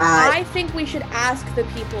 I think we should ask the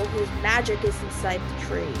people whose magic is inside the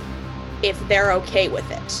tree if they're okay with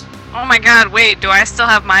it. Oh my god, wait, do I still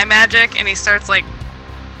have my magic? And he starts, like,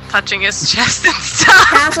 touching his chest and stuff.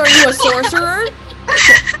 Cass, are you a sorcerer?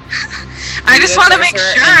 I just want to make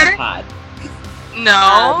sure. Pod.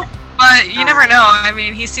 No, but you never know. I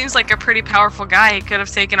mean, he seems like a pretty powerful guy. He could have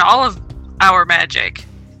taken all of our magic.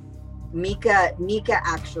 Mika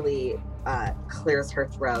actually clears her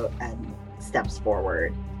throat and steps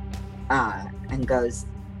forward and goes,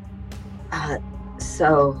 I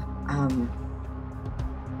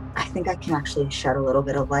think I can actually shed a little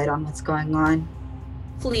bit of light on what's going on.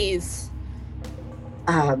 Please.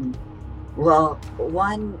 Well,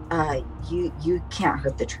 one, you can't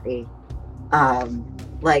hurt the tree.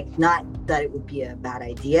 Like, not that it would be a bad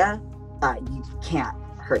idea, you can't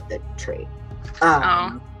hurt the tree.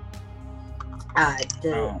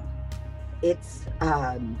 It's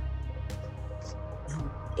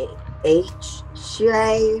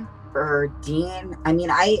HJ or Dean. I mean,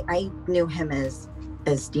 I knew him as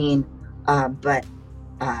Dean, but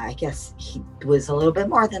I guess he was a little bit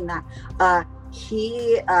more than that.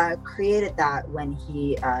 He created that when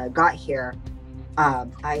he got here.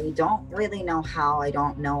 I don't really know how. I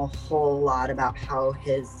don't know a whole lot about how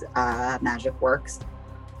his magic works.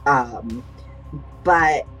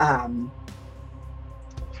 But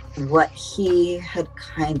what he had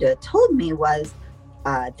kind of told me was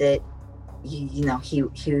that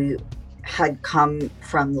he had come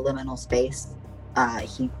from the liminal space.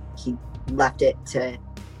 He left it to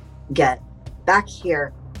get back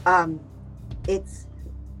here. It's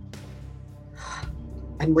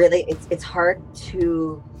hard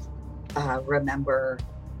to remember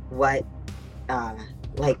what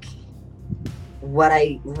what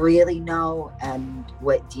I really know and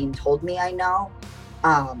what Dean told me I know.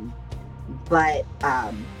 But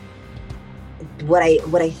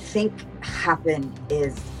what I think happened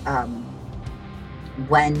is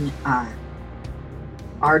when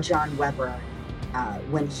Arjon Weber,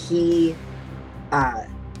 when he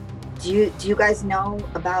do you guys know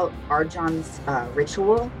about Arjon's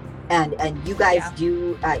ritual? And you guys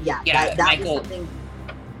do that Michael, was something.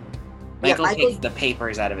 Michael takes the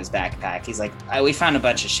papers out of his backpack. He's like, we found a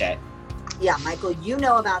bunch of shit. Yeah, Michael, you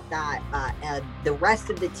know about that. And the rest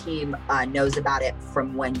of the team knows about it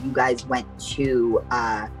from when you guys went to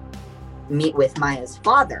meet with Maya's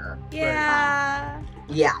father. Yeah.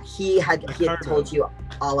 He had told you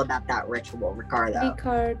all about that ritual, Ricardo.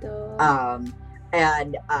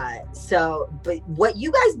 And but what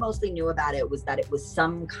you guys mostly knew about it was that it was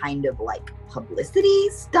some kind of like publicity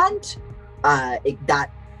stunt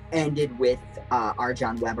that ended with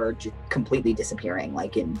Arjon Weber just completely disappearing,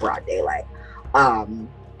 like in broad daylight.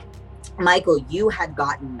 Michael, you had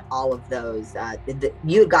gotten all of those.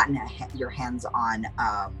 You had gotten your hands on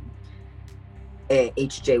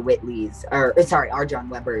H.J. Whitley's, Arjon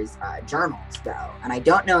Weber's journals, though, and I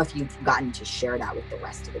don't know if you've gotten to share that with the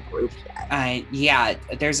rest of the group yet. Yeah,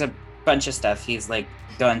 there's a bunch of stuff. He's like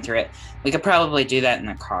going through it. We could probably do that in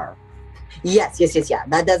the car. Yes. Yeah,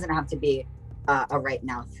 that doesn't have to be a right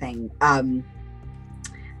now thing.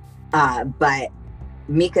 But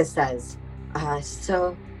Mika says,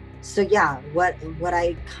 so yeah, what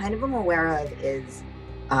I kind of am aware of is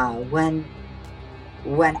when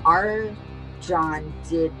Arjon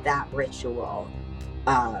did that ritual,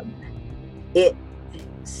 it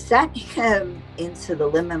sent him into the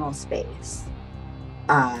liminal space,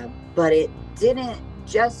 but it didn't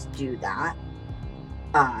just do that.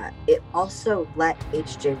 It also let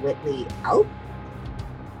H.J. Whitley out.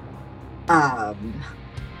 And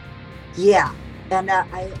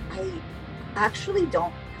I actually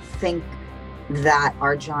don't think that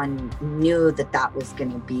Arjan knew that was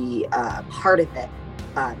going to be part of it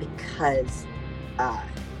because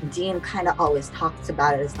Dean kind of always talks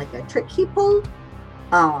about it as like a trick he pulled.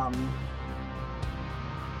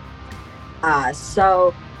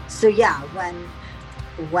 So yeah,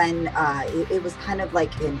 when it was kind of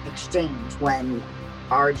like an exchange when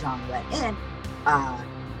Arjan went in,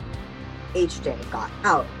 HJ got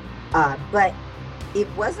out, but it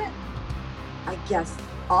wasn't, I guess,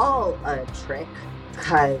 all a trick,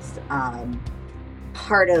 because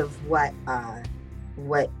part of what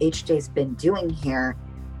HJ's been doing here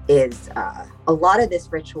is a lot of this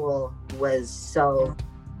ritual was so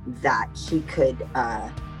that he could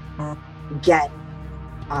get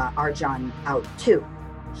Arjan out too.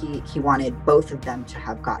 He wanted both of them to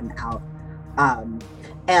have gotten out.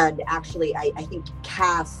 And actually, I think,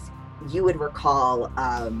 Cass, you would recall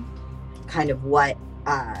kind of what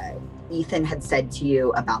Ethan had said to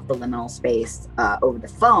you about the liminal space over the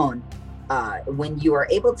phone. When you are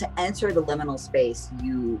able to enter the liminal space,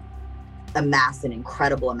 you amass an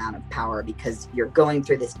incredible amount of power because you're going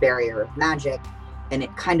through this barrier of magic, and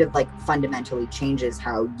it kind of like fundamentally changes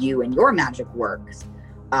how you and your magic works.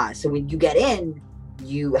 So when you get in,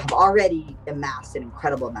 you have already amassed an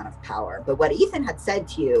incredible amount of power. But what Ethan had said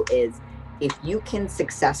to you is, if you can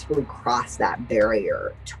successfully cross that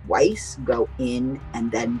barrier twice, go in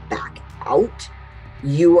and then back out,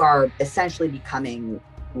 you are essentially becoming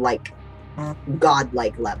like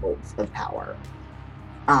godlike levels of power.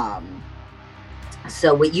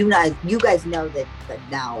 So what you guys know that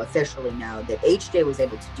now officially know that HJ was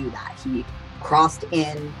able to do that. He crossed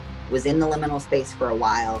in, was in the liminal space for a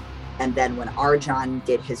while, and then when Arjan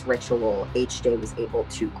did his ritual, HJ was able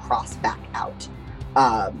to cross back out.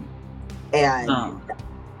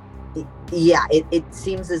 Yeah, it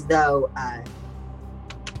seems as though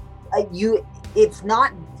it's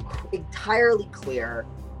not entirely clear,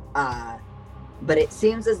 but it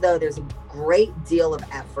seems as though there's a great deal of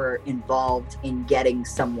effort involved in getting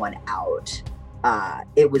someone out.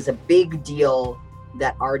 It was a big deal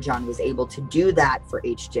that Arjan was able to do that for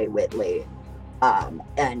HJ Whitley.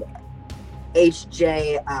 And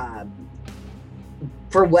HJ,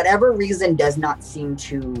 for whatever reason, does not seem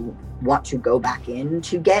to want to go back in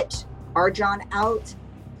to get Arjan out,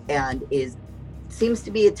 and seems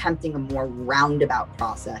to be attempting a more roundabout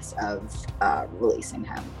process of releasing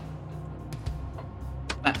him.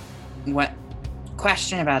 What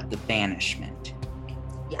question about the banishment?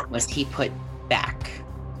 Yeah. Was he put back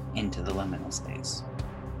into the liminal space?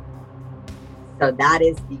 So that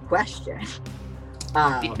is the question.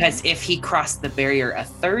 Because if he crossed the barrier a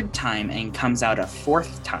third time and comes out a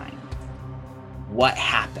fourth time, what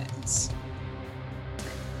happens?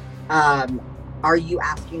 Are you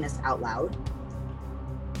asking this out loud?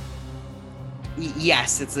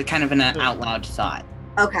 Yes, it's a kind of an out loud thought.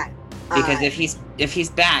 Okay. Because if he's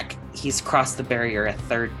back, he's crossed the barrier a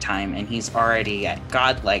third time and he's already at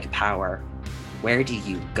godlike power. Where do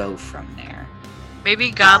you go from there?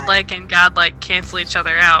 Maybe godlike and godlike cancel each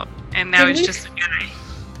other out, and now he's just a guy.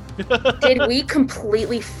 Did we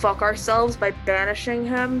completely fuck ourselves by banishing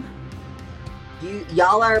him?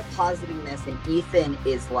 Y'all are positing this, and Ethan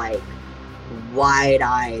is like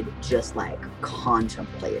wide-eyed, just like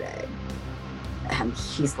contemplating. And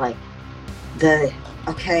he's like, the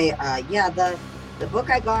book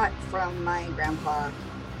I got from my grandpa,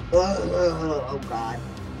 oh god,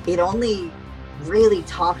 it only really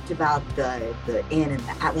talked about the in and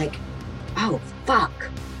the out, like, oh fuck.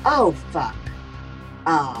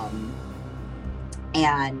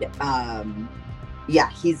 Yeah,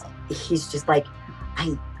 he's just like,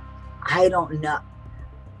 I don't know.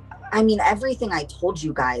 I mean, everything I told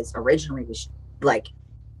you guys originally was like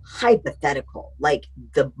hypothetical, like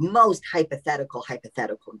the most hypothetical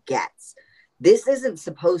gets. This isn't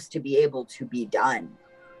supposed to be able to be done.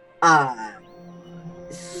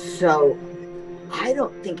 So I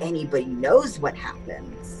don't think anybody knows what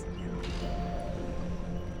happens.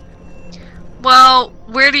 Well,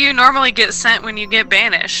 where do you normally get sent when you get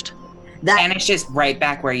banished? Banished is right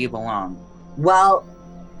back where you belong. Well,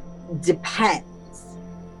 depends.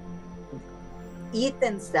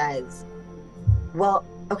 Ethan says, well,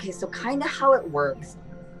 okay, so kind of how it works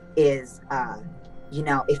is,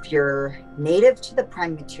 if you're native to the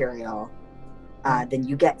prime material, then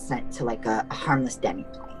you get sent to like a harmless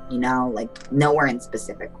demiplane, like nowhere in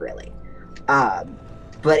specific really. But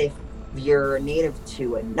if you're native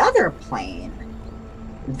to another plane,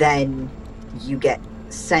 then you get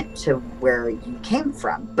sent to where you came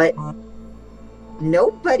from. But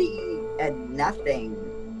nobody and nothing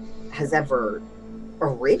has ever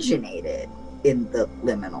originated in the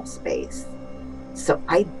liminal space. So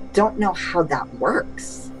I don't know how that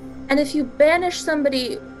works. And if you banish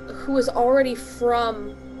somebody who is already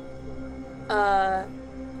from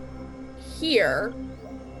here,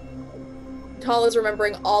 Tal is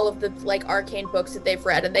remembering all of the like arcane books that they've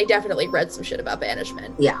read, and they definitely read some shit about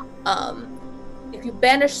banishment. Yeah. If you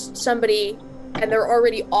banish somebody and they're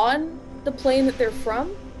already on the plane that they're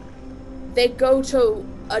from, they go to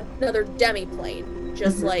another demi-plane,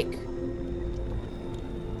 just like...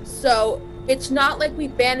 So, it's not like we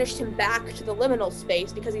banished him back to the liminal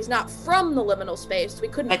space, because he's not from the liminal space, so we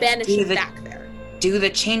couldn't banish him back there. Do the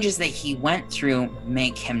changes that he went through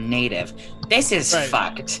make him native? This is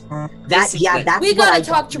fucked. That's We what gotta I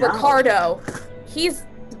talk to don't know. Ricardo. He's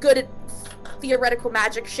good at theoretical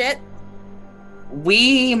magic shit.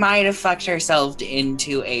 We might have fucked ourselves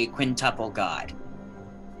into a quintuple god.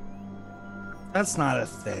 That's not a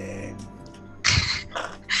thing.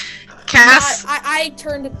 Cass? I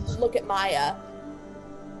turn to look at Maya.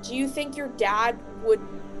 Do you think your dad would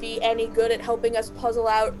be any good at helping us puzzle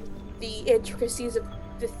out the intricacies of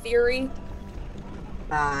the theory?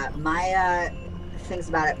 Maya thinks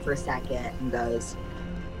about it for a second and goes,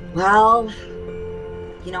 well,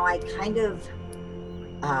 I kind of,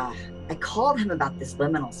 I called him about this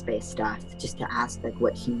liminal space stuff just to ask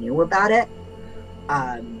what he knew about it.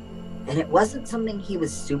 And it wasn't something he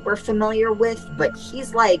was super familiar with, but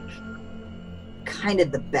he's kind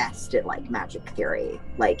of the best at magic theory.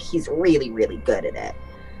 He's really, really good at it.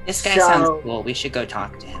 This guy sounds cool. We should go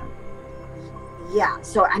talk to him. Yeah,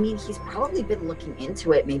 so he's probably been looking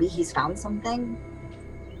into it. Maybe he's found something.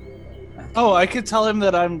 Oh, I could tell him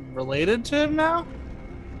that I'm related to him now?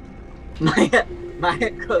 Maya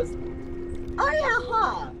goes, oh yeah,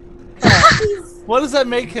 huh? What does that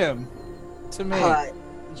make him to me?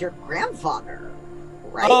 Your grandfather,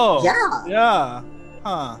 right? Oh, yeah.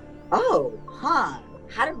 Huh. Oh, huh.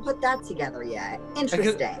 Hadn't put that together yet.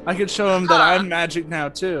 Interesting. I could show him that I'm magic now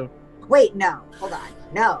too. Wait, no, hold on.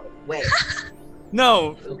 No, wait.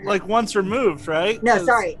 No, once removed, right? No,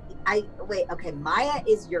 sorry. Okay, Maya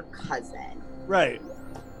is your cousin. Right.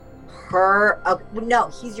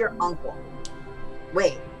 No, he's your uncle.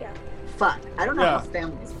 Wait. Yeah. Fuck. I don't know how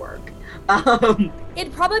families work.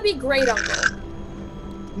 It'd probably be great uncle.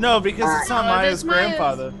 No, because it's not Maya's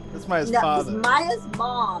grandfather. It's Maya's father. Maya's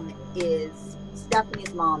mom is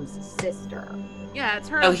Stephanie's mom's sister. Yeah, it's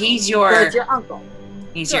her. Oh, uncle. he's your. So it's your uncle.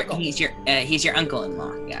 He's your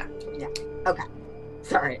uncle-in-law. Yeah. Yeah. Okay.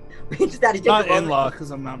 Sorry. We just had to take Not a moment. in-law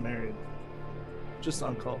because I'm not married. Just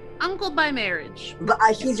uncle. Uncle by marriage. But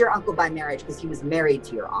he's your uncle by marriage because he was married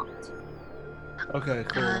to your aunt. Okay,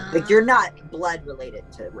 cool. You're not blood related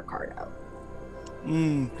to Ricardo.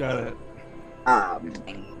 Got it.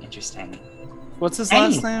 Interesting. What's his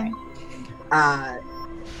last name?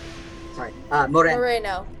 Sorry.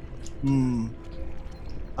 Moreno.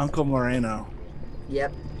 Uncle Moreno.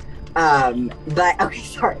 Yep. But okay,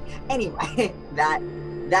 sorry. Anyway, that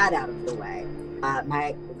out of the way.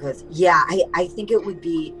 Because I think it would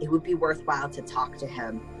be worthwhile to talk to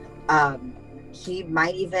him. He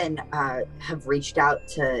might even have reached out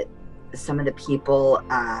to some of the people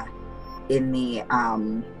in the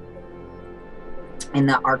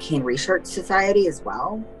Arcane Research Society as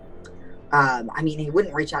well. He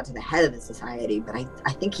wouldn't reach out to the head of the society, but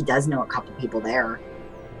I think he does know a couple people there.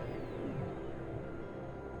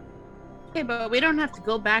 Okay, but we don't have to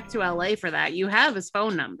go back to LA for that. You have his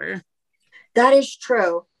phone number. That is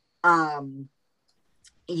true. At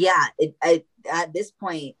this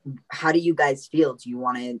point, how do you guys feel? Do you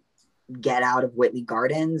want to get out of Whitley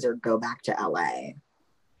Gardens or go back to LA?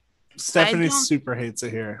 Stephanie super hates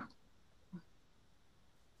it here.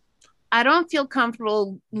 I don't feel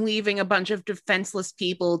comfortable leaving a bunch of defenseless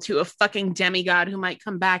people to a fucking demigod who might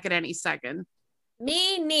come back at any second.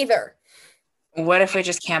 Me neither. What if we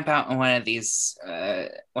just camp out in one of these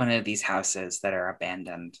houses that are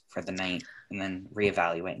abandoned for the night and then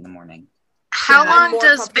reevaluate in the morning? How long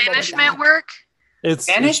does banishment work?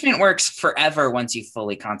 Banishment works forever once you've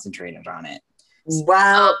fully concentrated on it.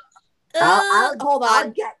 Well, hold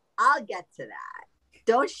on. I'll get to that.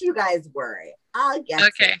 Don't you guys worry. I'll get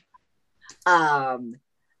to it.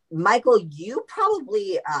 Michael, you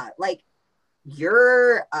probably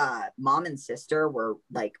your mom and sister were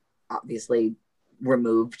obviously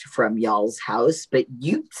removed from y'all's house, but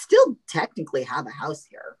you still technically have a house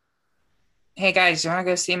here. Hey guys, you want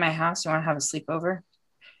to go see my house? You want to have a sleepover?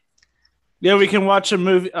 Yeah, we can watch a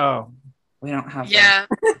movie. Oh, we don't have. Yeah,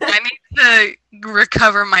 I need to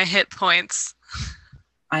recover my hit points.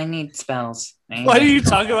 I need spells. Why do you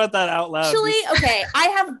talk about that out loud? Actually, okay, I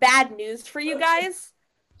have bad news for you guys,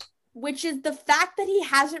 which is the fact that he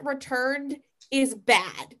hasn't returned is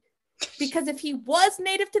bad. because if he was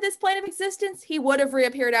native to this plane of existence, he would have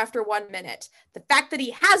reappeared after 1 minute. The fact that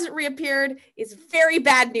he hasn't reappeared is very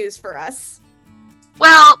bad news for us.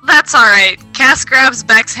 Well, that's alright. Cass grabs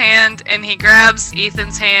Beck's hand, and he grabs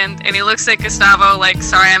Ethan's hand, and he looks at Gustavo like,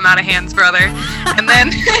 sorry, I'm out of hands, brother. And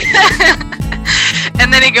then,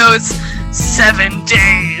 and then he goes, 7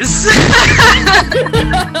 days.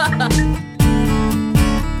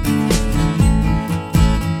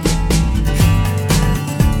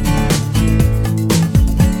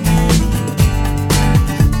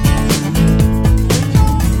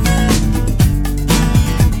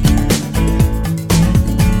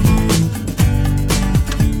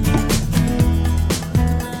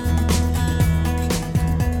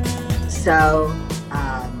 So,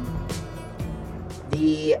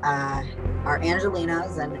 our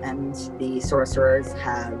Angelinos and the sorcerers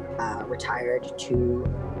have retired to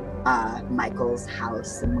Michael's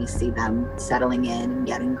house, and we see them settling in and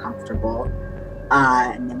getting comfortable.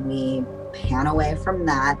 And then we pan away from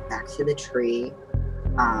that back to the tree,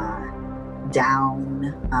 down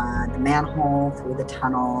the manhole, through the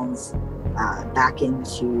tunnels, back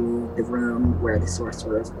into the room where the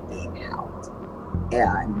sorcerers were being held.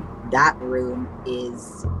 And that room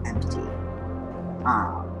is empty.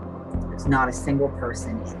 There's not a single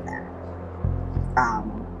person in there.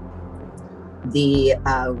 The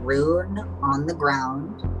rune on the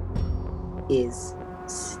ground is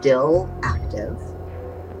still active,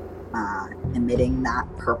 emitting that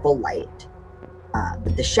purple light.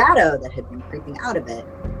 But the shadow that had been creeping out of it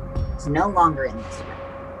is no longer in this room.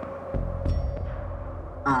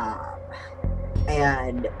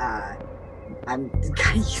 I'm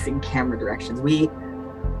kind of using camera directions. We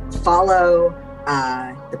follow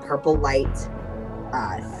the purple light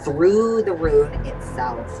through the rune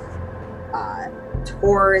itself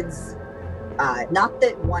towards, not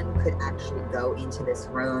that one could actually go into this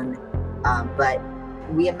rune, but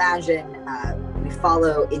we imagine we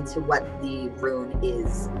follow into what the rune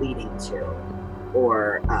is leading to,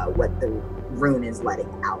 or what the rune is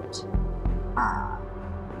letting out.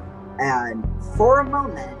 And for a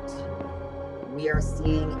moment, we are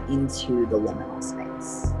seeing into the liminal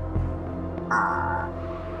space.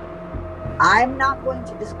 I'm not going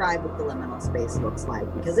to describe what the liminal space looks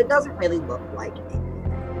like because it doesn't really look like anything.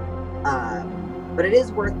 But it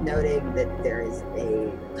is worth noting that there is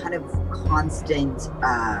a kind of constant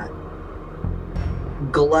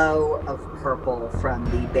glow of purple from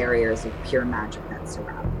the barriers of pure magic that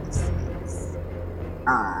surround this space.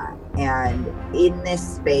 And in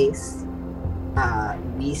this space,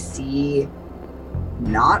 we see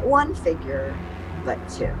not one figure, but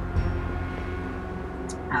two.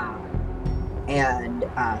 And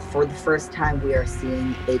for the first time, we are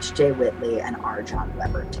seeing H.J. Whitley and R. John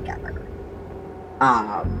Weber together.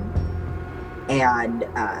 And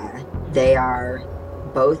they are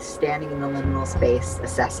both standing in the liminal space,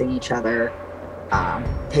 assessing each other,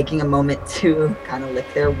 taking a moment to kind of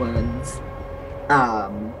lick their wounds.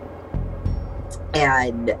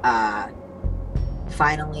 And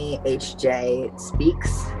finally, H.J.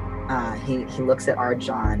 speaks. He looks at R.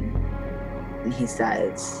 John and he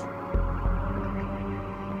says,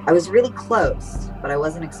 I was really close, but I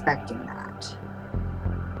wasn't expecting that.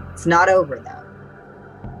 It's not over, though.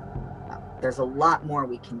 There's a lot more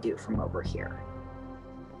we can do from over here.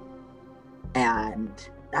 And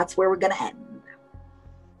that's where we're going to end.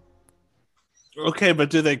 Okay, but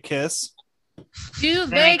do they kiss? Do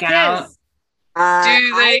they kiss?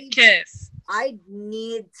 Do they kiss? I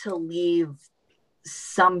need to leave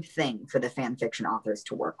something for the fan fiction authors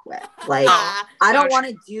to work with. Like, I don't want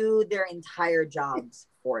to do their entire jobs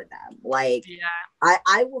for them. Like,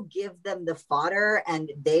 I will give them the fodder,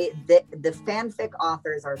 and the fanfic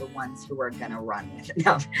authors are the ones who are gonna run with it.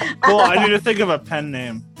 No. Cool. I need to think of a pen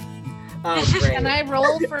name. Oh, great. Can I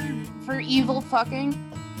roll for evil fucking?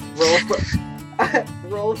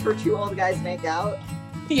 Roll for two old guys make out.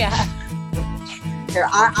 Yeah. Here,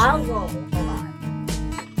 I'll roll. Hold on.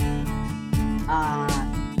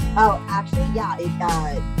 Actually, yeah.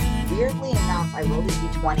 Weirdly enough, I rolled a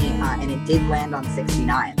d20 and it did land on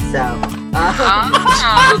 69. So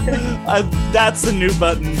that's the new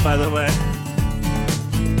button, by the way.